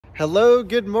Hello,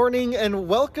 good morning, and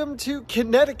welcome to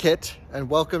Connecticut,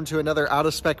 and welcome to another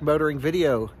out-of-spec motoring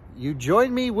video. You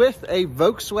join me with a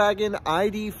Volkswagen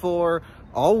ID.4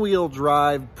 all-wheel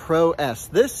drive Pro S.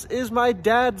 This is my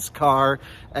dad's car,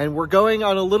 and we're going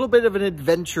on a little bit of an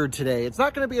adventure today. It's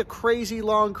not going to be a crazy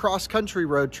long cross-country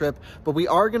road trip, but we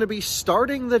are going to be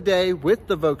starting the day with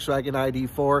the Volkswagen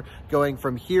ID.4, going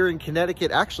from here in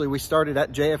Connecticut. Actually, we started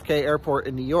at JFK Airport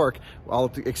in New York.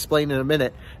 I'll explain in a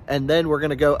minute. And then we're going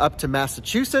to go up to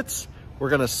Massachusetts. We're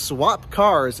going to swap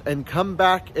cars and come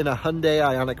back in a Hyundai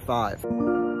IONIQ 5.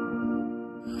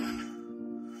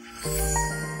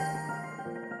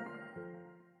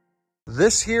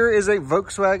 This here is a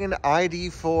Volkswagen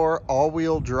ID.4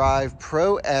 all-wheel drive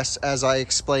Pro S, as I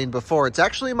explained before. It's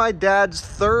actually my dad's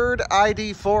third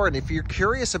ID.4, and if you're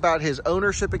curious about his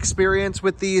ownership experience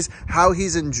with these, how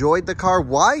he's enjoyed the car,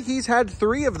 why he's had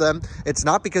 3 of them, it's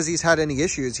not because he's had any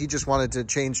issues. He just wanted to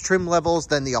change trim levels,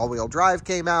 then the all-wheel drive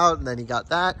came out, and then he got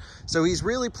that. So he's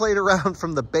really played around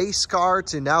from the base car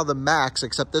to now the Max,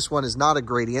 except this one is not a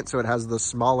gradient, so it has the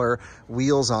smaller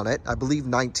wheels on it. I believe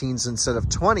 19s instead of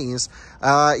 20s.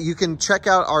 You can check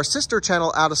out our sister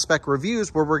channel, Out of Spec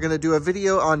Reviews, where we're going to do a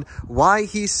video on why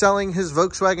he's selling his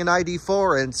Volkswagen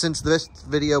ID.4. And since this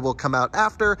video will come out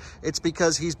after, it's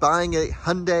because he's buying a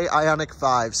Hyundai IONIQ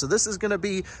 5. So this is going to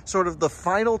be sort of the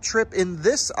final trip in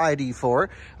this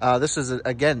ID.4. This is,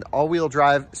 again, all-wheel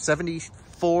drive,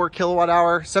 74 kilowatt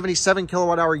hour, 77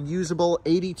 kilowatt hour usable,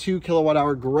 82 kilowatt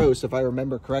hour gross, if I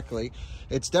remember correctly.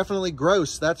 It's definitely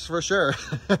gross, that's for sure.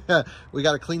 We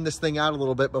got to clean this thing out a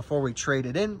little bit before we trade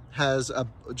it in. Has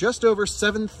just over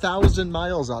 7,000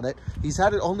 miles on it. He's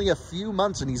had it only a few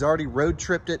months and he's already road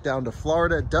tripped it down to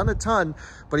Florida, done a ton,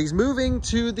 but he's moving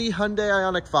to the Hyundai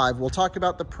IONIQ 5. We'll talk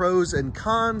about the pros and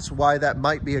cons, why that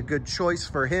might be a good choice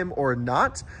for him or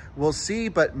not. We'll see,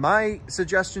 but my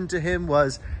suggestion to him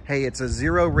was, hey, it's a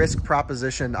zero risk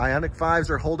proposition. IONIQ 5s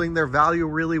are holding their value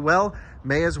really well.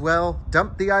 May as well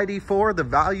dump the ID.4. The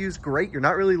value's great. You're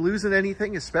not really losing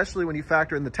anything, especially when you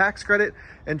factor in the tax credit,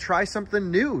 and try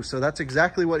something new. So that's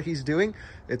exactly what he's doing.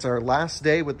 It's our last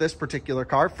day with this particular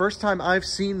car. First time I've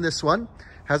seen this one.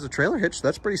 Has a trailer hitch.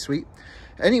 That's pretty sweet.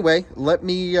 Anyway, let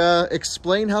me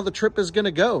explain how the trip is going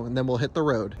to go, and then we'll hit the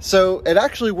road. So it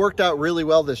actually worked out really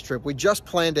well, this trip. We just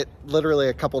planned it literally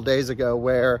a couple days ago,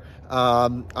 where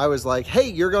I was like, hey,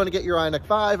 you're going to get your IONIQ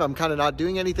 5. I'm kind of not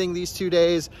doing anything these 2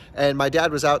 days. And my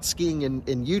dad was out skiing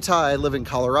in Utah. I live in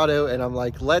Colorado. And I'm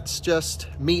like, let's just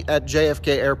meet at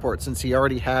JFK Airport, since he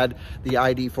already had the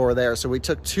ID.4 there. So we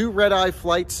took 2 red-eye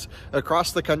flights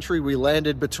across the country. We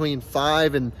landed between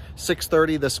 5 and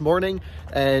 6:30 this morning.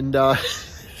 And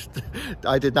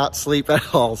I did not sleep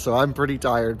at all, so I'm pretty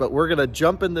tired, but we're gonna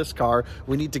jump in this car.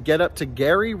 We need to get up to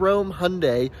Gary Rome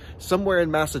Hyundai, somewhere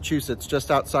in Massachusetts,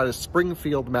 just outside of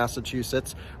Springfield,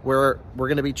 Massachusetts, where we're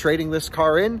gonna be trading this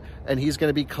car in, and he's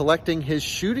gonna be collecting his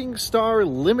Shooting Star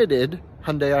Limited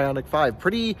Hyundai IONIQ 5.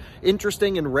 Pretty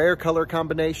interesting and rare color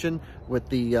combination with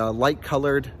the light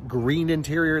colored green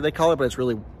interior, they call it, but it's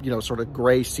really, you know, sort of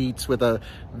gray seats with a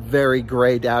very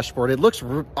gray dashboard. It looks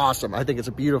awesome. I think it's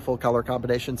a beautiful color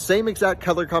combination. Same exact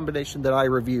color combination that I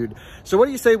reviewed. So what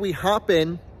do you say we hop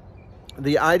in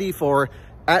the ID.4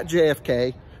 at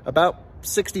JFK about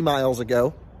 60 miles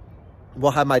ago?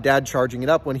 We'll have my dad charging it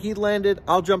up. When he landed,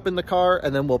 I'll jump in the car,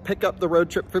 and then we'll pick up the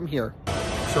road trip from here.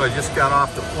 So I just got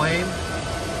off the plane,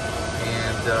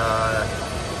 and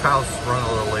Kyle's running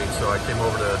a little late, so I came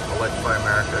over to Electrify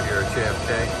America here at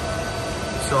JFK,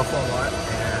 the cell phone lot,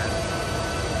 and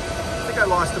I think I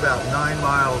lost about 9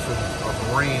 miles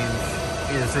of range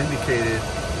is indicated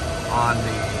on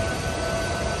the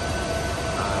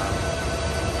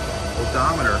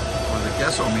odometer, or the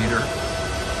guessometer,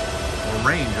 or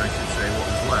range I should say, what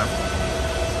was left.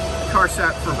 The car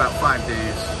sat for about 5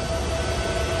 days.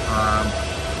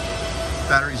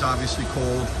 Battery's obviously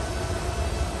cold,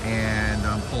 and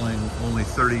I'm pulling only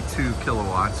 32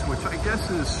 kilowatts, which I guess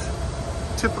is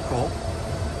typical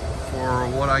for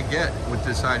what I get with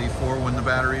this ID.4 when the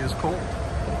battery is cold.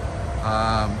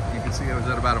 You can see I was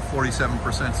at about a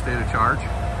 47% state of charge.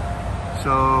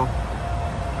 So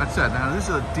that's it. Now this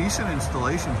is a decent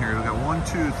installation here. We've got 1,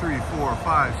 2, 3, 4,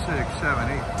 5, 6,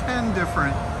 7, 8, 10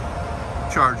 different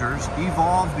chargers.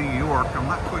 Evolve New York, I'm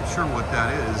not quite sure what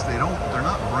that is. They're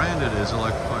not branded as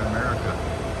Electrify America,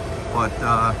 but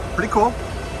pretty cool.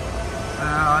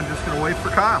 I'm just gonna wait for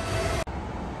Kyle.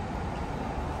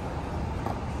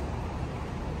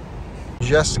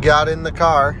 Just got in the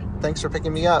car. Thanks for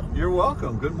picking me up. You're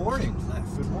welcome. Good morning.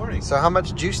 Good morning. So how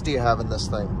much juice do you have in this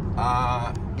thing?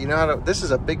 You know how to, this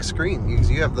is a big screen.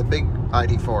 You have the big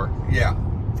ID.4. Yeah.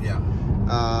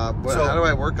 How do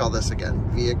I work all this again?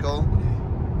 Vehicle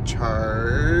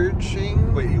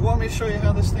charging. Wait, you want me to show you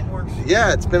how this thing works?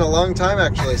 Yeah, it's been a long time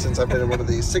actually since I've been in one of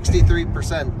these.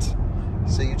 63%.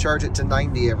 So you charge it to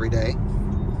 90 every day.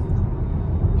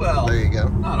 Well, there you go.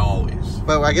 Not always.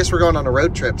 But I guess we're going on a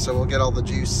road trip, so we'll get all the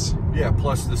juice. Yeah,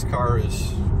 plus this car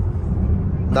is...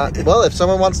 Not well, if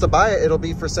someone wants to buy it, it'll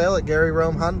be for sale at Gary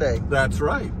Rome Hyundai. That's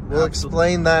right. We'll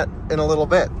explain that in a little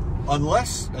bit.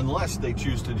 Unless they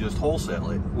choose to just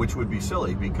wholesale it, which would be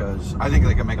silly because I think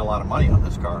they can make a lot of money on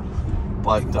this car.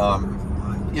 But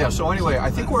yeah, so anyway, I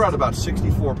think we're at about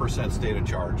 64% state of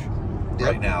charge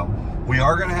right now. We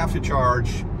are going to have to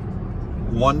charge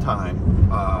one time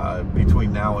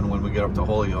between now and when we get up to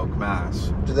Holyoke,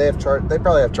 Mass. Do they have They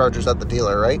probably have chargers at the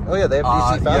dealer, right? Oh yeah, they have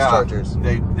DC fast chargers.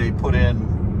 They put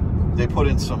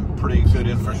in some pretty good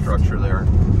infrastructure there.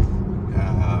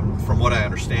 From what I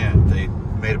understand, they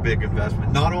made a big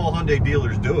investment. Not all Hyundai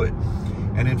dealers do it,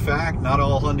 and in fact, not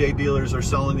all Hyundai dealers are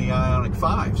selling the IONIQ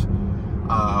 5s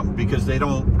because they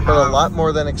don't have... But a lot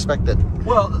more than expected.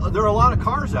 Well, there are a lot of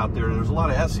cars out there. There's a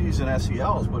lot of SEs and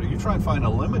SELs, but if you try and find a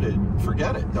Limited,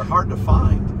 forget it. They're hard to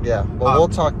find. Yeah, well, we'll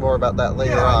talk more about that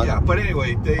later on. Yeah, but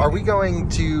anyway... Are we going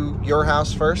to your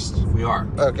house first? We are.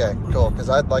 Okay, cool, because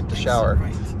I'd like to shower.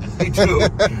 Me too.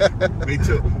 Me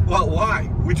too. Well,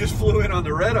 why? We just flew in on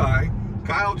the red eye.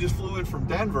 Kyle just flew in from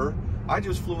Denver. I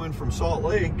just flew in from Salt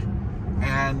Lake.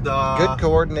 And good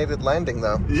coordinated landing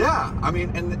though. Yeah, I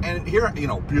mean, and here, you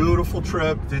know, beautiful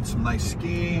trip, did some nice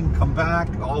skiing, come back,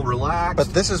 all relaxed.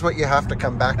 But this is what you have to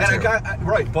come back to.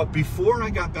 Right, but before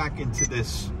I got back into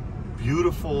this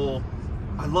beautiful,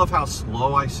 I love how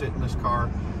slow I sit in this car.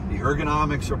 The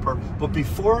ergonomics are perfect. But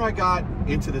before I got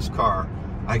into this car,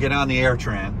 I get on the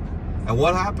AirTran, and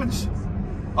what happens?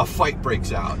 A fight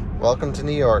breaks out. Welcome to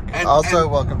New York.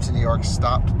 Welcome to New York.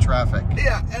 Stopped traffic.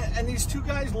 Yeah, and these two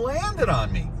guys landed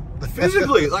on me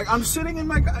physically. Like I'm sitting in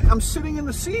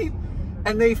the seat,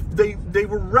 and they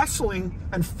were wrestling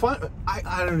and fun.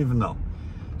 I don't even know.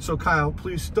 So Kyle,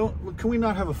 please don't. Can we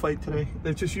not have a fight today?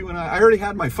 It's just you and I. I already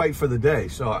had my fight for the day,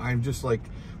 so I'm just like.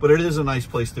 But it is a nice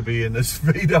place to be in this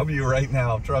VW right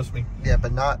now. Trust me. Yeah,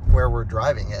 but not where we're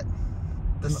driving it.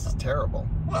 This is terrible.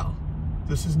 Well,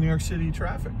 this is New York City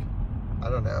traffic. I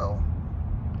don't know.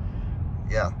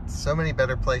 Yeah, so many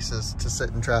better places to sit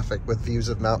in traffic with views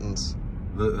of mountains.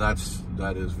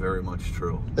 That is very much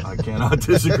true. I cannot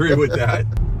disagree with that.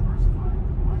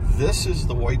 This is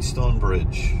the Whitestone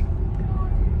Bridge.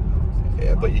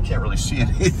 Yeah, but you can't really see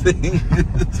anything.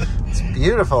 It's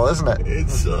beautiful, isn't it?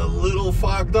 It's a little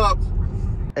fogged up.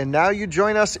 And now you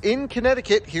join us in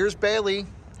Connecticut. Here's Bailey.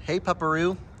 Hey,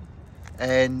 Pupperoo.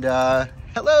 And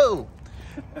hello.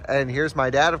 And here's my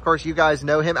dad. Of course, you guys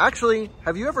know him. Actually,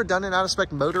 have you ever done an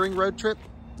out-of-spec motoring road trip?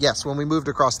 Yes, when we moved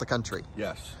across the country.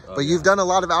 Yes. But you've done a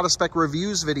lot of out-of-spec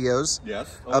reviews videos.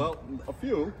 Yes, well, a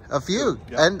few. A few.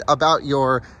 Yeah. And about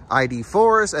your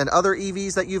ID.4s and other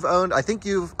EVs that you've owned. I think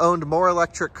you've owned more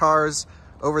electric cars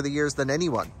over the years than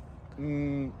anyone.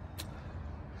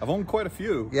 I've owned quite a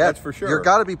few, yeah, that's for sure. You're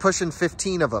got to be pushing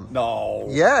 15 of them. No.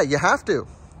 Yeah, you have to.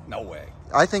 No way.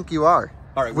 I think you are.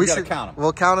 All right, we got to count them.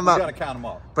 We'll count them up. We got to count them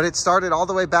up. But it started all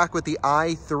the way back with the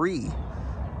i3.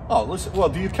 Oh, listen. Well,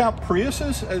 do you count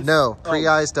Priuses? No,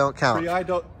 Pri-Is don't count.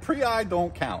 Pri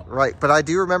don't count. Right, but I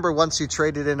do remember once you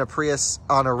traded in a Prius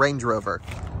on a Range Rover.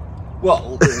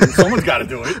 Well, someone's got to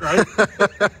do it,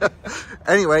 right?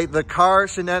 Anyway, the car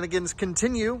shenanigans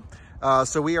continue.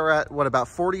 So we are at, what, about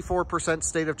 44%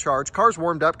 state of charge. Car's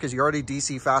warmed up because you already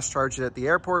DC fast charged it at the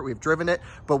airport. We've driven it,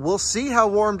 but we'll see how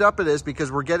warmed up it is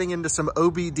because we're getting into some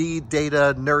OBD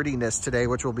data nerdiness today,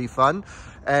 which will be fun.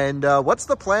 And what's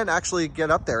the plan to actually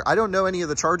get up there? I don't know any of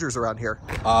the chargers around here.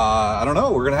 I don't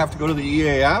know. We're going to have to go to the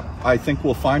EA app. I think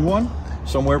we'll find one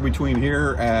somewhere between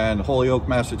here and Holyoke,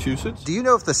 Massachusetts. Do you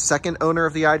know if the second owner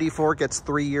of the ID.4 gets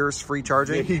 3 years free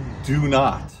charging? They do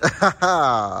not.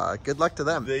 Good luck to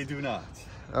them. They do not.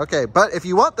 Okay, but if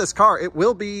you want this car, it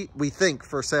will be, we think,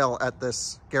 for sale at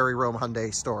this Gary Rome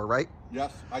Hyundai store, right?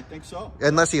 Yes, I think so.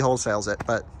 Unless he wholesales it,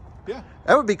 but yeah.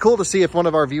 That would be cool to see if one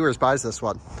of our viewers buys this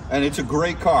one. And it's a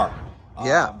great car.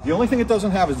 Yeah. The only thing it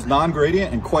doesn't have is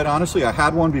non-gradient, and quite honestly, I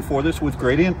had one before this with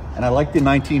gradient, and I like the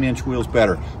 19-inch wheels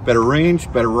better. Better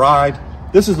range, better ride.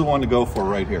 This is the one to go for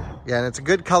right here. Yeah, and it's a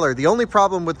good color. The only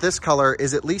problem with this color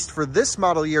is, at least for this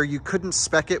model year, you couldn't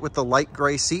spec it with the light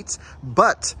gray seats,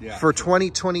 but for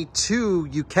 2022,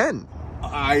 you can.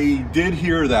 I did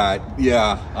hear that.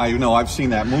 Yeah, I know. I've seen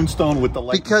that. Moonstone with the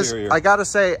light interior. Because I gotta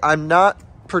say, I'm not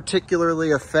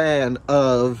particularly a fan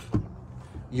of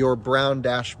your brown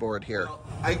dashboard here.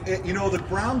 You know, the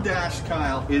brown dash,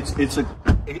 Kyle, it's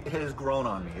it has grown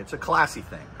on me. It's a classy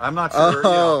thing. I'm not sure.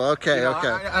 Oh, okay.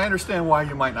 I understand why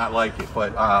you might not like it,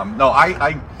 but no,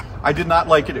 I did not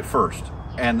like it at first,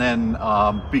 and then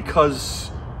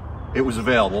because it was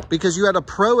available. Because you had a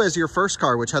Pro as your first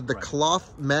car, which had the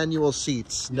cloth manual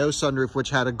seats, no sunroof, which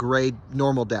had a gray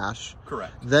normal dash.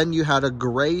 Correct. Then you had a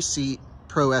gray seat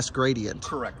Pro S Gradient.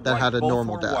 Correct. That had a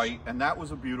normal dash. White, and that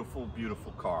was a beautiful,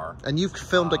 beautiful car. And you've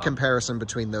filmed a comparison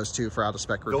between those two for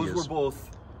out-of-spec reviews.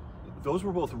 Those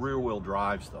were both rear-wheel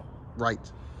drives, though. Right.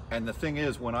 And the thing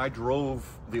is, when I drove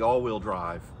the all-wheel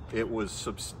drive, it was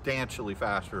substantially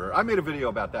faster. I made a video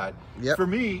about that. Yep. For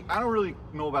me, I don't really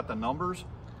know about the numbers.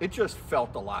 It just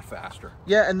felt a lot faster.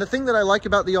 Yeah, and the thing that I like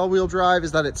about the all-wheel drive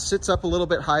is that it sits up a little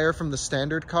bit higher from the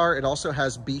standard car. It also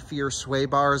has beefier sway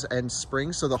bars and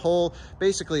springs, so the whole,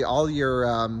 basically all your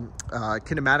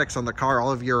kinematics on the car,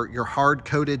 all of your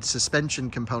hard-coated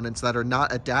suspension components that are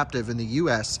not adaptive in the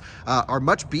US are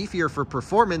much beefier for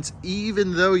performance,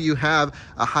 even though you have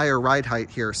a higher ride height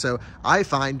here. So I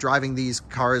find driving these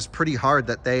cars pretty hard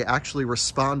that they actually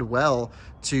respond well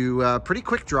to pretty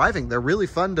quick driving. They're really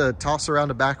fun to toss around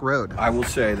a back road. I will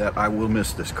say that I will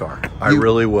miss this car. I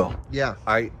really will. Yeah.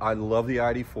 I love the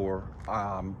ID.4.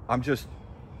 I'm just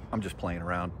playing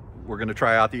around. We're going to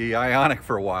try out the IONIQ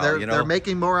for a while. They're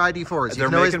making more ID.4s. They're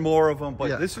making more of them,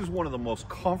 but this is one of the most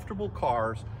comfortable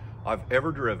cars I've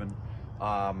ever driven.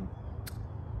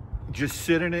 Just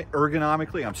sit in it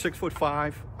ergonomically. I'm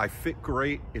 6'5". I fit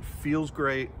great. It feels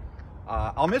great.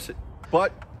 I'll miss it,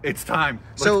 but it's time.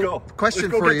 Let's go. Question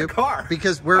for you,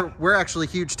 because we're actually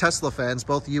huge Tesla fans,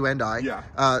 both you and I.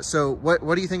 Yeah. So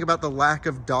what do you think about the lack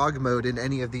of dog mode in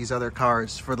any of these other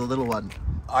cars for the little one?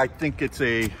 I think it's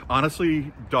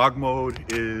honestly, dog mode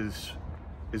is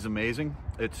amazing.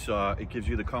 It gives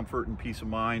you the comfort and peace of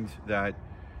mind that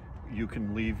you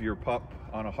can leave your pup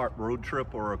on a hot road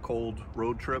trip or a cold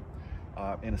road trip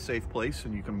in a safe place,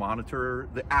 and you can monitor.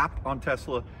 The app on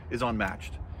Tesla is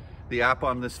unmatched. The app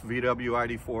on this VW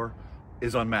ID.4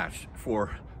 is unmatched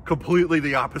for completely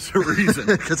the opposite reason.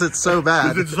 Because it's so bad.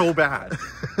 Because it's so bad.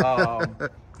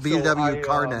 VW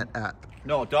CarNet app.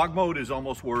 No, dog mode is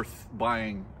almost worth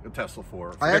buying a Tesla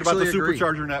for. Forget about the agree.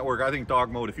 Supercharger network. I think dog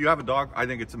mode, if you have a dog, I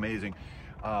think it's amazing.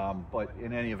 But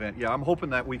in any event, yeah, I'm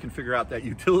hoping that we can figure out that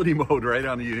utility mode right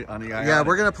on the IONIQ. Yeah,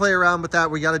 we're gonna play around with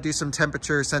that. We got to do some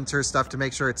temperature sensor stuff to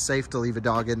make sure it's safe to leave a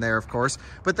dog in there, of course.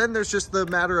 But then there's just the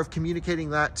matter of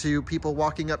communicating that to people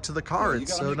walking up to the car. Yeah,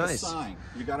 it's so nice.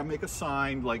 You got to make a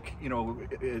sign, like, you know,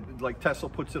 like Tesla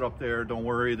puts it up there. Don't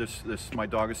worry, this my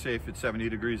dog is safe. It's 70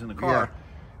 degrees in the car. Yeah.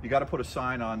 You got to put a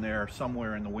sign on there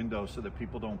somewhere in the window so that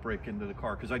people don't break into the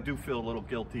car. Because I do feel a little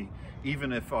guilty,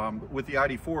 even if with the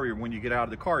ID.4, when you get out of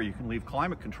the car, you can leave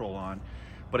climate control on.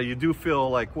 But you do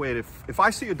feel like, wait, if I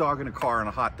see a dog in a car on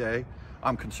a hot day,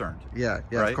 I'm concerned. Yeah,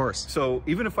 right? Of course. So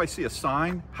even if I see a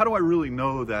sign, how do I really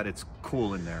know that it's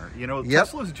cool in there? You know,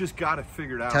 Tesla's just got it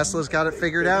figured out. Tesla's got it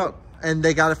figured out. And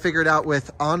they got to figure it out with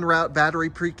on-route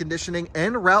battery preconditioning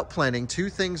and route planning,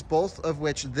 two things both of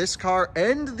which this car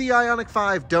and the IONIQ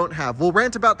 5 don't have. We'll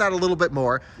rant about that a little bit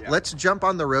more. Yeah. Let's jump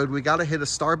on the road. We got to hit a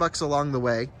Starbucks along the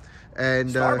way. And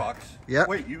Starbucks? Yeah.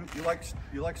 Wait, you like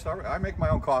Starbucks? I make my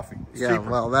own coffee. Yeah, secret.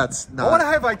 Well, that's not... What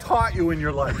have I taught you in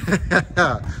your life?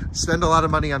 Spend a lot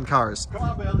of money on cars. Come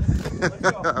on, Bailey. Let's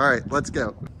go. All right, let's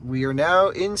go. We are now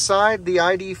inside the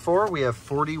ID.4. We have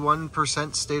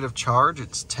 41% state of charge.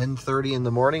 It's 10:30 in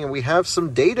the morning, and we have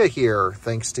some data here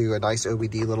thanks to a nice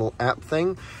OBD little app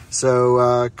thing.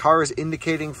 So car is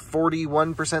indicating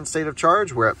 41% state of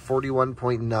charge. We're at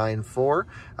 41.94.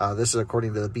 This is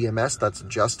according to the BMS. That's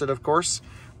adjusted, of course.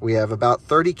 We have about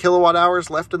 30 kilowatt hours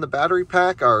left in the battery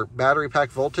pack. Our battery pack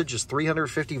voltage is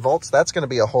 350 volts. That's going to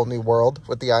be a whole new world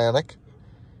with the IONIQ.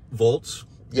 Volts?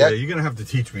 Yep. Yeah, you're going to have to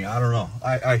teach me. I don't know.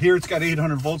 I hear it's got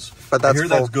 800 volts. But that's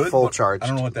full but charge. I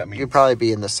don't know what that means. You'd probably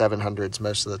be in the 700s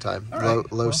most of the time.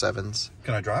 Right. Low 7s.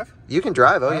 Can I drive? You can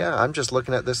drive. Oh, yeah. I'm just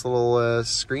looking at this little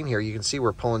screen here. You can see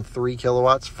we're pulling 3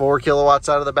 kilowatts, 4 kilowatts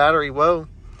out of the battery. Whoa.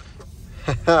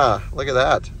 Look at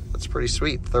that. That's pretty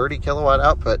sweet. 30 kilowatt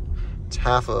output. It's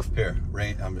half of... Here,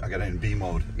 rain. I got it in B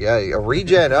mode. Yeah, a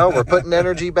regen. Oh, we're putting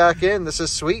energy back in. This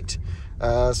is sweet.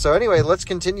 So anyway, let's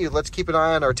continue. Let's keep an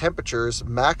eye on our temperatures.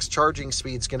 Max charging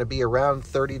speed is going to be around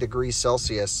 30 degrees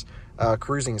Celsius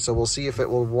cruising. So we'll see if it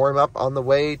will warm up on the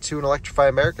way to an Electrify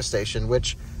America station,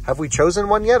 which, have we chosen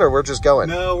one yet, or we're just going?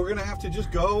 No, we're going to have to just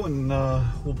go, and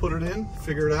we'll put it in,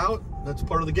 figure it out. That's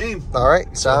part of the game. All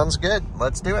right, sounds good.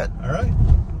 Let's do it. All right.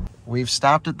 We've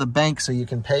stopped at the bank so you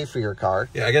can pay for your car.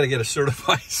 Yeah, I got to get a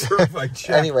certified check.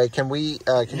 Anyway, can you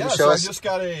show us? I just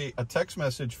got a text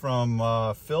message from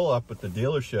Phil up at the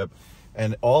dealership,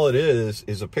 and all it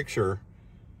is a picture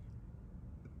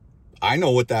I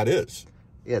know what that is.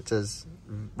 Yeah, it says,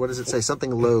 what does it say? Something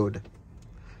load.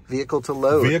 Vehicle to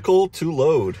load. Vehicle to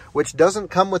load. Which doesn't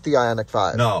come with the IONIQ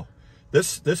 5. No.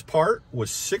 This part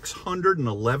was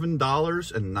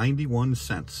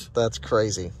 $611.91. That's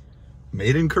crazy.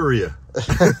 Made in Korea.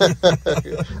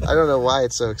 I don't know why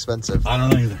it's so expensive. I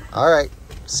don't know either. All right.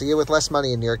 See you with less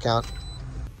money in your account.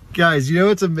 Guys, you know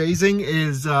what's amazing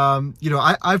is,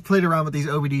 I've played around with these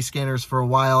OBD scanners for a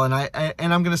while, and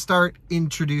I'm going to start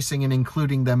introducing and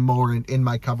including them more in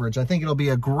my coverage. I think it'll be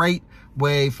a great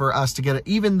way for us to get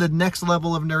even the next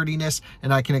level of nerdiness,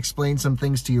 and I can explain some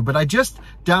things to you. But I just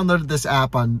downloaded this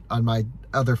app on my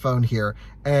other phone here,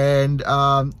 and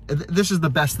this is the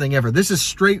best thing ever. This is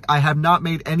straight. I have not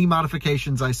made any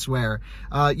modifications, I swear.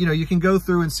 You can go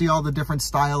through and see all the different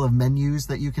style of menus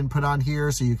that you can put on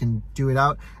here, so you can do it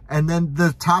out. And then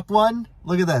the top one,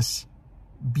 look at this,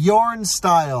 Bjorn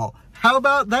style. How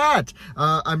about that?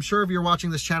 I'm sure if you're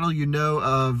watching this channel, you know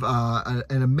of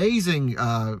an amazing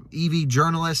EV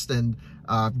journalist and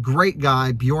great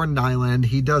guy, Bjorn Nyland.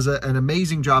 He does an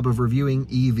amazing job of reviewing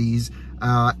EVs.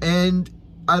 And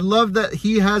I love that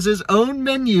he has his own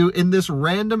menu in this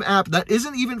random app that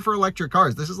isn't even for electric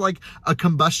cars. This is like a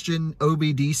combustion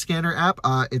OBD scanner app.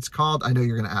 It's called, I know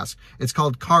you're going to ask, it's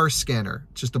called Car Scanner.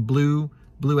 It's just a blue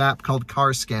app called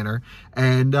Car Scanner.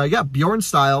 And yeah, Bjorn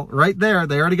style right there.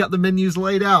 They already got the menus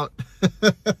laid out.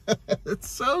 It's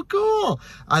so cool.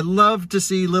 I love to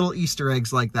see little Easter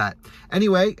eggs like that.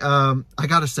 Anyway, I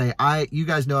gotta say, you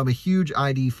guys know I'm a huge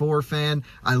ID.4 fan.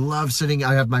 I love sitting,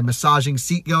 I have my massaging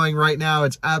seat going right now.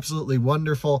 It's absolutely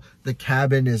wonderful. The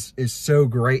cabin is so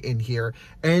great in here.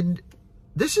 And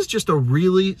this is just a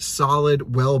really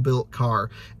solid, well-built car.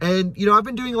 And, I've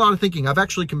been doing a lot of thinking. I've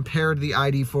actually compared the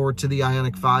ID.4 to the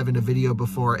IONIQ 5 in a video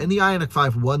before, and the IONIQ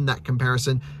 5 won that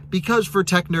comparison because for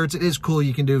tech nerds, it is cool.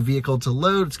 You can do vehicle to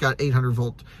load. It's got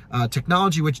 800-volt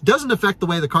technology, which doesn't affect the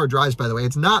way the car drives, by the way.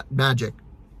 It's not magic.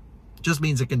 It just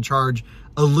means it can charge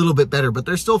a little bit better, but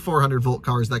there's still 400-volt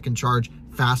cars that can charge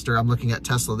faster. I'm looking at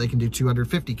Tesla. They can do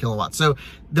 250 kilowatts. So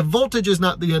the voltage is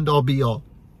not the end-all, be-all.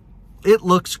 It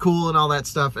looks cool and all that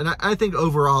stuff. And I think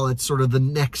overall, it's sort of the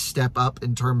next step up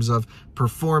in terms of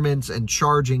performance and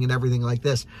charging and everything like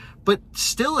this. But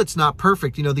still, it's not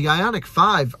perfect. The IONIQ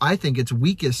 5, I think its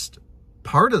weakest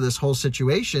part of this whole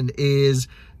situation is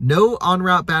no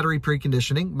on-route battery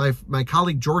preconditioning. My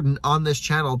colleague Jordan on this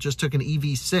channel just took an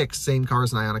EV6, same car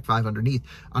as an IONIQ 5 underneath,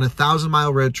 on a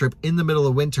 1,000-mile road trip in the middle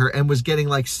of winter and was getting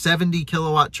like 70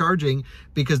 kilowatt charging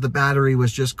because the battery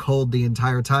was just cold the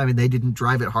entire time and they didn't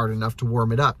drive it hard enough to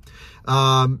warm it up.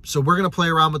 So we're going to play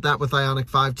around with that with IONIQ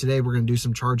 5 today. We're going to do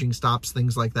some charging stops,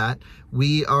 things like that.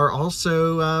 We are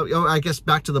also, I guess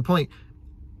back to the point,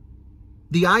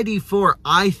 the ID.4,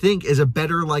 I think, is a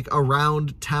better,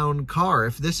 around town car.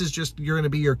 If this is just, you're going to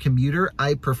be your commuter,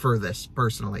 I prefer this,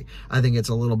 personally. I think it's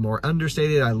a little more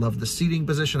understated. I love the seating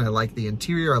position. I like the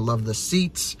interior. I love the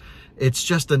seats. It's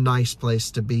just a nice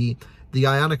place to be. The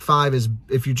IONIQ 5 is,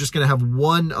 if you're just going to have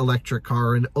one electric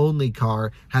car, an only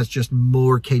car, has just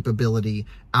more capability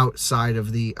outside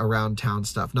of the around town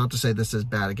stuff. Not to say this is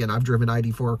bad. Again, I've driven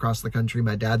ID.4 across the country.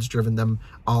 My dad's driven them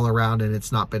all around and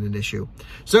it's not been an issue.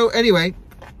 So anyway,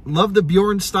 love the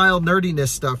Bjorn style nerdiness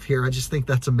stuff here. I just think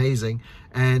that's amazing.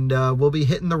 And we'll be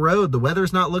hitting the road. The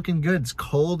weather's not looking good. It's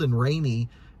cold and rainy.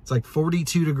 It's like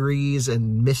 42 degrees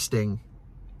and misting.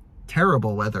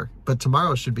 Terrible weather, but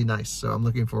tomorrow should be nice. So I'm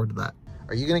looking forward to that.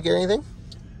 Are you going to get anything?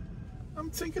 I'm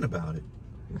thinking about it.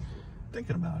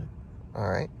 All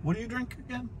right. What do you drink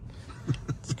again?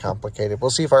 It's complicated.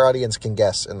 We'll see if our audience can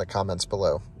guess in the comments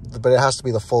below. But it has to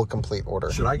be the full, complete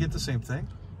order. Should I get the same thing?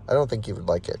 I don't think you would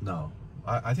like it. No.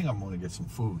 I think I'm going to get some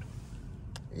food.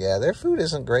 Yeah, their food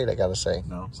isn't great, I got to say.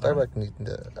 No? Starbucks needs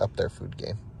to up their food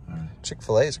game. All right.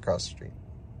 Chick-fil-A is across the street.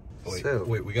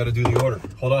 Wait, we got to do the order.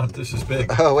 Hold on, this is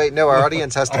big. Oh, wait, no, our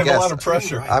audience has to guess. I have a lot of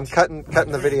pressure. I'm cutting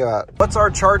the video out. What's our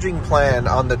charging plan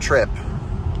on the trip?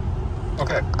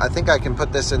 Okay. I think I can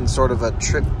put this in sort of a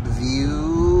trip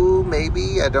view,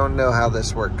 maybe. I don't know how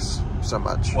this works so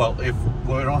much. Well, if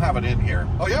we don't have it in here.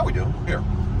 Oh, yeah, we do. Here.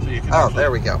 So you can actually,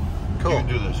 there we go. Cool. You can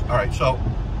do this. All right, so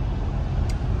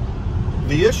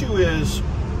the issue is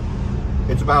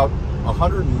it's about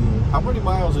 100 and, how many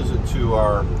miles is it to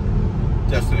our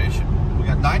destination? We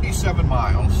got 97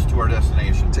 miles to our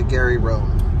destination. To Gary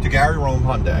Rome. To Gary Rome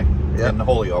Hyundai in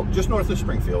Holyoke, just north of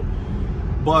Springfield.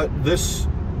 But this,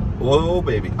 whoa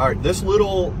baby. All right, this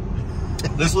little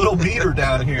meter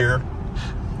down here.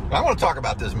 I want to talk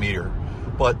about this meter.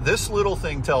 But this little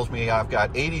thing tells me I've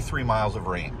got 83 miles of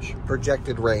range.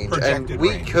 Projected range. Projected and we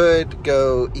range. could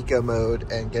go eco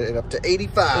mode and get it up to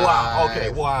 85. Wow. Okay.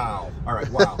 Wow. All right.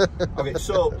 Wow. Okay.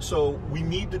 So we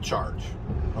need to charge.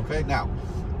 Okay. Now,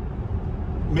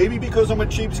 maybe because I'm a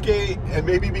cheapskate, and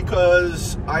maybe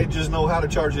because I just know how to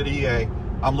charge at EA,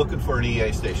 I'm looking for an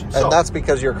EA station. And that's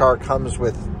because your car comes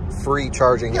with free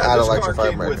charging at Electrify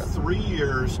America. With 3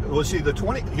 years. Well, see,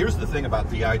 here's the thing about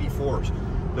the ID.4s.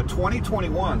 The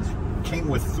 2021s came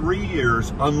with 3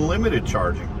 years unlimited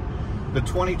charging. The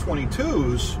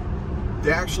 2022s,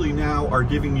 they actually now are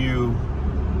giving you,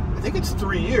 I think it's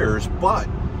 3 years, but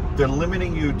they're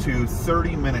limiting you to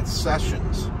 30-minute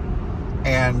sessions.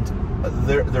 And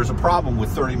there's a problem with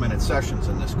 30-minute sessions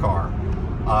in this car.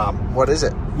 What is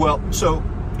it? Well, so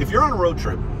if you're on a road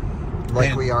trip,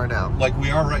 like we are now, like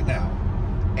we are right now,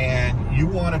 and you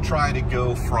want to try to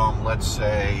go from, let's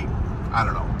say, I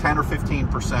don't know, 10 or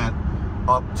 15%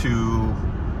 up to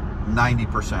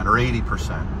 90% or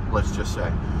 80%, let's just say,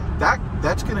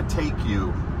 that's going to take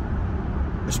you,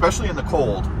 especially in the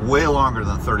cold, way longer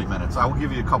than 30 minutes. I will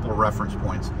give you a couple of reference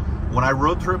points. When I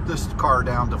road trip this car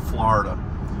down to Florida,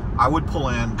 I would pull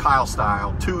in Kyle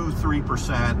style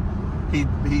 2-3%. He'd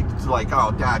like,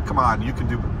 oh, Dad, come on, you can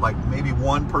do like maybe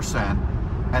 1%.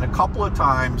 And a couple of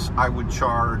times I would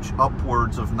charge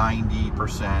upwards of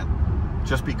 90%,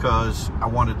 just because I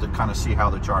wanted to kind of see how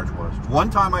the charge was. One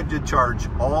time I did charge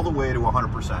all the way to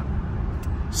 100%,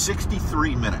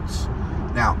 63 minutes.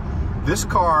 Now, this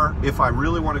car, if I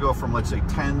really want to go from, let's say,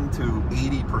 10 to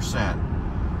 80%,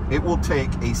 it will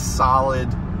take a solid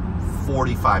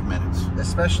 45 minutes.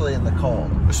 Especially in the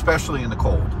cold. Especially in the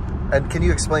cold. And can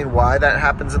you explain why that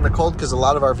happens in the cold? Because a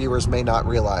lot of our viewers may not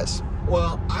realize.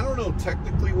 Well, I don't know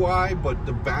technically why, but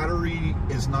the battery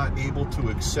is not able to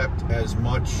accept as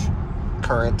much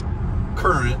current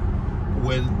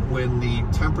when the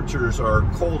temperatures are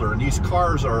colder. And these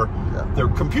cars are, they're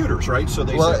computers, right? So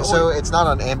they say, so it's not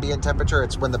on ambient temperature,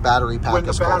 it's when the battery pack is cold. When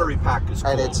the battery pack is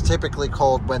cold. And it's typically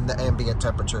cold when the ambient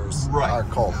temperatures are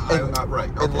cold.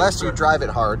 Right. Okay, unless you drive it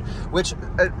hard, which,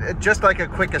 just like a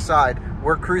quick aside,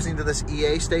 we're cruising to this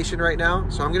EA station right now,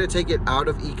 so I'm going to take it out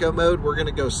of eco mode. We're going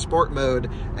to go sport mode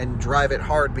and drive it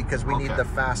hard because we need the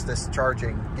fastest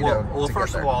charging, Well,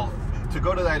 first of all, to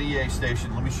go to that EA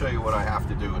station, let me show you what I have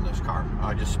to do in this car.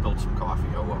 I just spilled some coffee.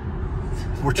 Oh well.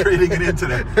 We're trading it in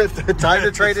today. Time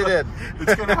to trade it in.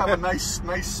 It's going to have a nice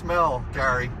smell,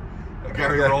 Gary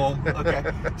Rome. Okay.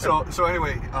 So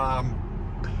anyway,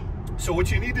 so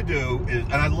what you need to do is,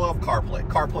 and I love CarPlay.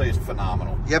 CarPlay is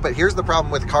phenomenal. Yeah, but here's the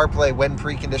problem with CarPlay when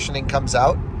preconditioning comes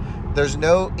out. There's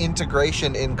no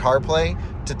integration in CarPlay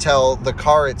to tell the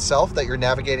car itself that you're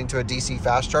navigating to a DC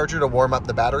fast charger to warm up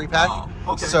the battery pack.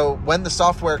 Oh, okay. So when the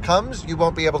software comes, you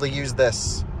won't be able to use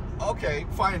this. Okay,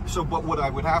 fine. So, but what I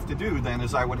would have to do then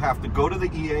is I would have to go to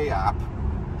the EA app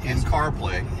in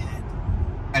CarPlay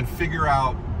and figure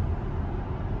out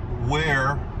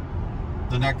where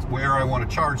I want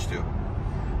to charge to.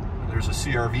 There's a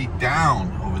CRV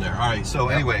down over there. All right. So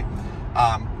anyway,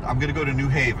 I'm going to go to New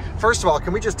Haven. First of all,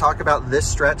 can we just talk about this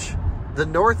stretch? The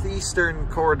Northeastern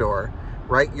Corridor,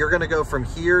 right? You're going to go from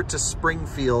here to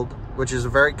Springfield, which is a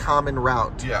very common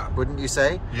route. Yeah. Wouldn't you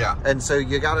say? Yeah. And so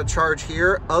you got to charge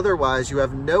here. Otherwise, you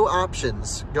have no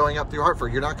options going up through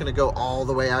Hartford. You're not going to go all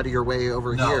the way out of your way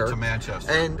over here. To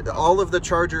Manchester. And all of the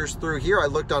chargers through here, I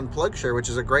looked on PlugShare, which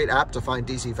is a great app to find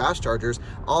DC fast chargers,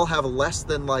 all have less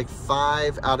than like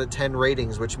 5 out of 10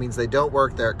 ratings, which means they don't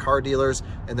work. They're at car dealers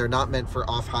and they're not meant for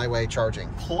off-highway charging.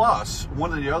 Plus,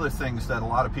 one of the other things that a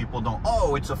lot of people don't,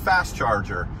 it's a fast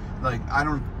charger. Like,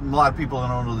 a lot of people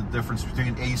don't know the difference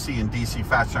between AC and DC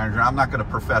fast charger. I'm not going to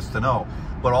profess to know,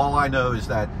 but all I know is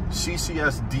that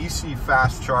CCS DC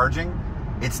fast charging,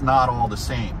 it's not all the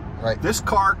same. Right. This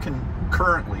car can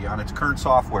currently, on its current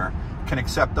software, can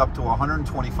accept up to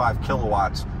 125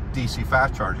 kilowatts DC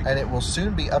fast charging. And it will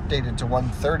soon be updated to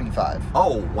 135.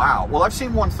 Oh, wow. Well, I've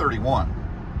seen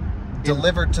 131.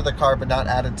 Delivered to the car, but not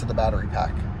added to the battery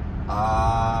pack.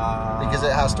 Because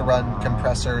it has to run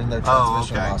compressor in their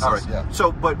transmission losses. All right. Yeah.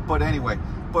 So, but anyway,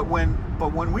 but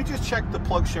when we just checked the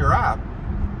PlugShare app,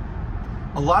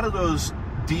 a lot of those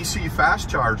DC fast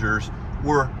chargers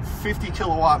were 50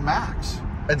 kilowatt max,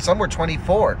 and some were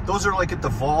 24. Those are like at the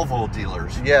Volvo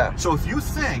dealers. Yeah. So if you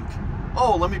think,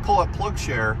 let me pull up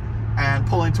PlugShare and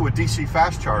pull into a DC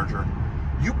fast charger,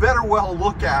 you better well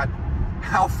look at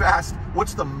how fast.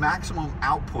 What's the maximum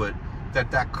output that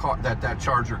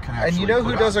charger can actually. And you know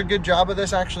who does a good job of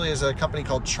this actually is a company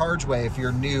called ChargeWay. If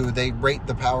you're new, they rate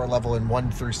the power level in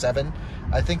 1 through 7.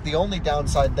 I think the only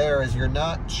downside there is you're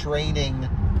not training.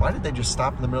 Why did they just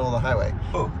stop in the middle of the highway?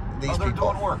 They're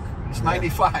doing work. It's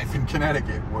 95 in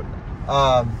Connecticut. What?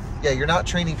 Yeah, you're not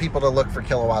training people to look for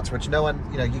kilowatts, which no one,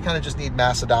 you know, you kind of just need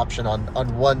mass adoption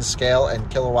on one scale, and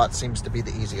kilowatts seems to be the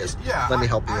easiest. Yeah, let me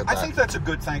help you with that. I think that's a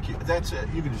good thank you. That's it.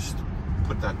 You can just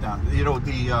put that down. You know,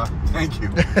 thank you.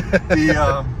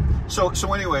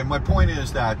 So anyway, my point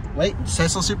is that wait,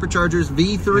 Tesla superchargers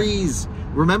V3s. Yeah.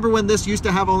 Remember when this used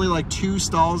to have only like 2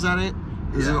 stalls at it?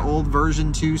 It was an old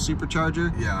version 2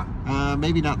 supercharger. Yeah.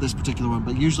 Maybe not this particular one,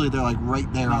 but usually they're like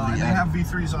right there on the end. They have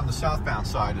V3s on the southbound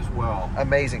side as well.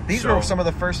 Amazing. These were some of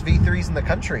the first V3s in the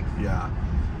country. Yeah.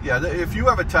 Yeah, if you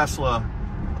have a Tesla,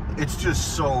 it's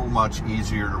just so much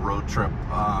easier to road trip.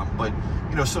 But,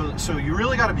 you know, so you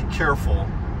really got to be careful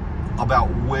about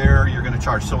where you're going to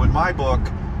charge. So in my book,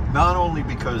 not only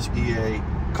because EA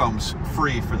comes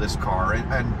free for this car,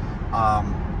 and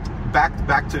back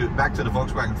to the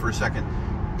Volkswagen for a second.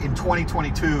 In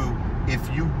 2022,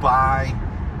 if you buy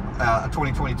a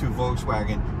 2022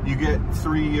 Volkswagen, you get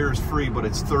 3 years free, but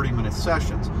it's 30-minute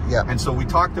sessions. Yeah. And so we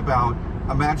talked about,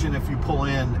 imagine if you pull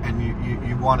in and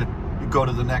you want to go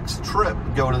to the next trip,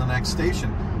 go to the next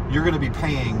station, you're going to be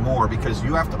paying more because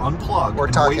you have to unplug. We're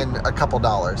talking a couple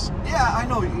dollars. Yeah, I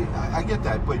know, I get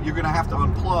that, but you're going to have to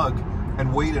unplug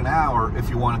and wait an hour if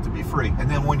you want it to be free. And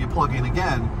then when you plug in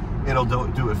again, it'll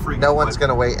do it free. No one's going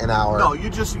to wait an hour. No, you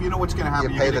know what's going to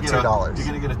happen. You pay the $2. You're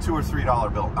going to get a $2 or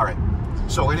 $3 bill. All right.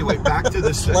 So anyway, back to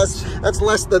this. That's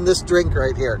less than this drink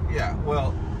right here. Yeah.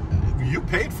 Well, you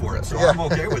paid for it, so yeah. I'm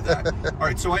okay with that. All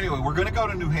right. So anyway, we're going to go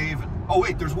to New Haven. Oh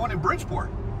wait, there's one in Bridgeport.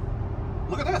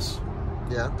 Look at this.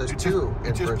 Yeah, there's 2 in Bridgeport.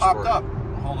 It just popped up.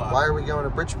 Hold on. Why are we going to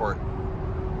Bridgeport?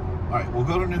 All right, we'll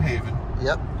go to New Haven.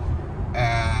 Yep.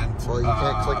 And well, you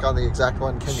can't click on the exact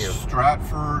one, can you?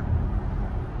 Stratford.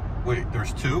 Wait,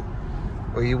 there's 2?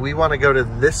 Well, we want to go to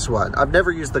this one. I've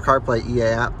never used the CarPlay EA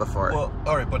app before. Well,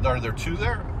 all right, but are there 2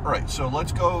 there? All right, so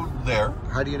let's go there.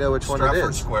 How do you know which one it is?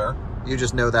 Stratford Square. You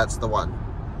just know that's the one.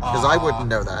 Because I wouldn't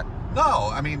know that. No,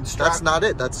 I mean... That's not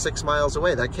it. That's 6 miles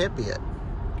away. That can't be it.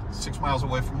 6 miles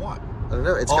away from what? I don't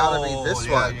know. It's got to be this one.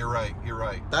 Yeah, you're right. You're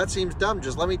right. That seems dumb.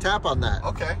 Just let me tap on that.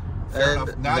 Okay. Fair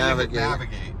enough. Now navigate. You hit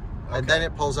navigate. Okay. And then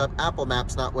it pulls up Apple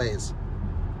Maps, not Waze.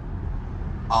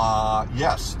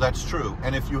 Yes, that's true.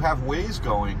 And if you have Waze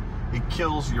going, it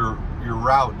kills your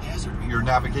route, your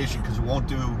navigation, because it won't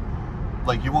do,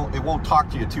 like, it won't talk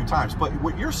to you 2 times. But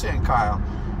what you're saying, Kyle,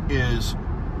 is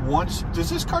does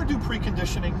this car do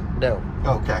preconditioning? No.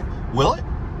 Okay. Will it?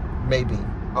 Maybe.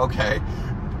 Okay.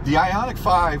 The IONIQ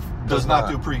 5 does not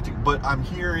do preconditioning, but I'm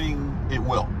hearing it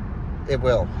will. It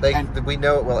will. We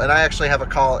know it will. And I actually have a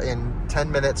call in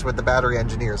 10 minutes with the battery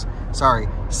engineers. Sorry,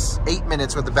 8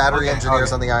 minutes with the battery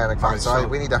engineers on the IONIQ 5. Right, so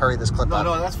we need to hurry this clip up.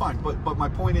 No, that's fine. But my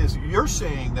point is, you're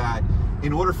saying that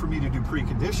in order for me to do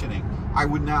preconditioning, I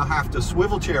would now have to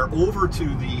swivel chair over to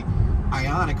the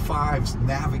IONIQ 5's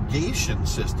navigation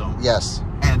system. Yes.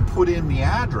 And put in the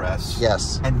address.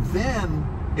 Yes. And then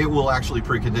it will actually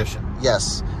precondition.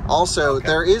 Yes. Also,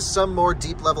 there is some more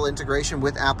deep level integration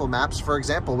with Apple Maps. For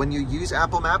example, when you use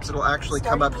Apple Maps, it'll actually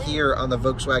come up here on the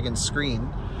Volkswagen screen.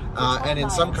 And in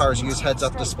some cars, use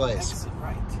heads-up displays.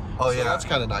 Oh, yeah. So that's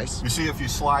kind of nice. You see, if you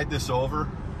slide this over,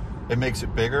 it makes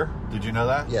it bigger. Did you know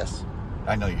that? Yes.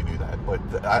 I know you knew that, but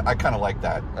I kind of like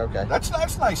that. Okay.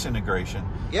 That's nice integration.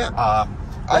 Yeah.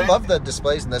 I love the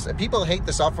displays in this. People hate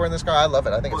the software in this car. I love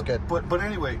it. I think it's good. But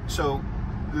anyway, so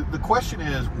the question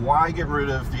is, why get rid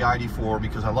of the ID.4?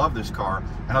 Because I love this car,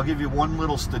 and I'll give you one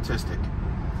little statistic.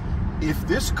 If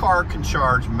this car can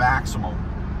charge maximum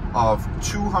of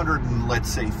 200 and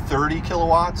let's say 30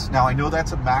 kilowatts, now I know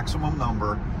that's a maximum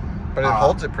number, but it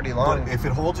holds it pretty long. But if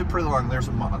it holds it pretty long, there's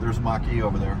a Mach-E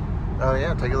over there. Oh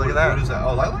yeah, take a look at that. What is that?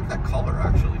 Oh, I like that color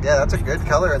actually. Yeah, that's a good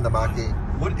color in the Mach-E.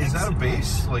 What is that? A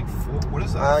base? Like, what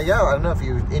is that? Yeah, I don't know. If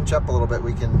you inch up a little bit,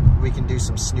 we can do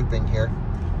some snooping here.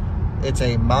 It's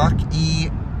a Mach-E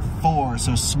 4,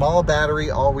 so small battery,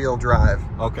 all-wheel drive.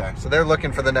 Okay. So they're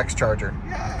looking for the next charger.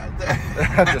 Yeah.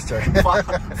 I'm just joking.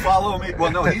 Follow me.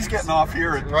 Well, no, he's getting off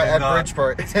here at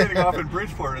Bridgeport. He's getting off in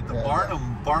Bridgeport at the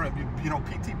Barnum, you know,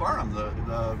 P.T. Barnum,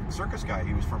 the circus guy.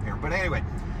 He was from here. But anyway,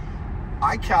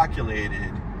 I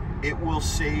calculated it will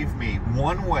save me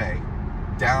one way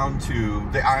down to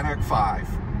the IONIQ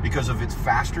 5 because of its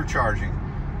faster charging.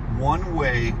 One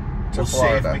way will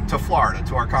save me to Florida,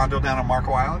 to our condo down on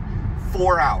Marco Island,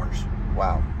 4 hours.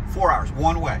 Wow. 4 hours,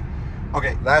 one way.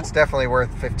 Okay. That's definitely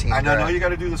worth 15 I know you got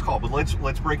to do this call, but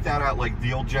let's break that out like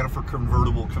the old Jennifer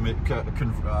convertible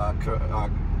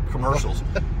commercials.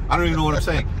 I don't even know what I'm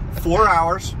saying. 4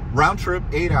 hours, round trip,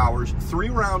 8 hours, 3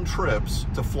 round trips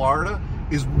to Florida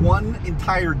is one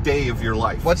entire day of your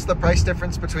life. What's the price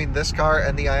difference between this car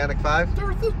and the IONIQ 5?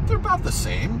 They're about the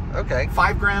same. Okay.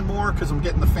 $5 grand more because I'm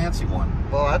getting the fancy one.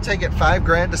 Well, I'll take it $5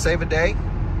 grand to save a day.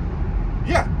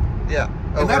 Yeah. Yeah.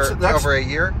 And Over over a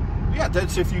year. Yeah,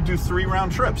 that's if you do 3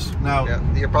 round trips. Now, yeah,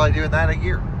 you're probably doing that a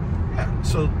year. Yeah.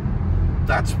 So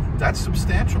that's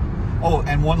substantial. Oh,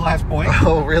 and one last point.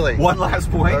 Oh, really? One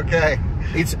last point. Okay.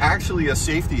 It's actually a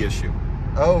safety issue.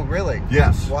 Oh, really?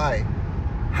 Yes. Why?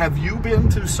 Have you been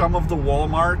to some of the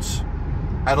Walmarts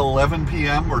at 11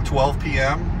 p.m. or 12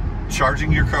 p.m.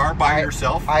 charging your car by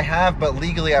yourself? I have, but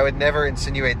legally I would never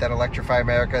insinuate that Electrify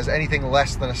America is anything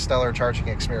less than a stellar charging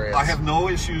experience. I have no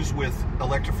issues with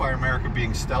Electrify America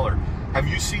being stellar. Have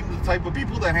you seen the type of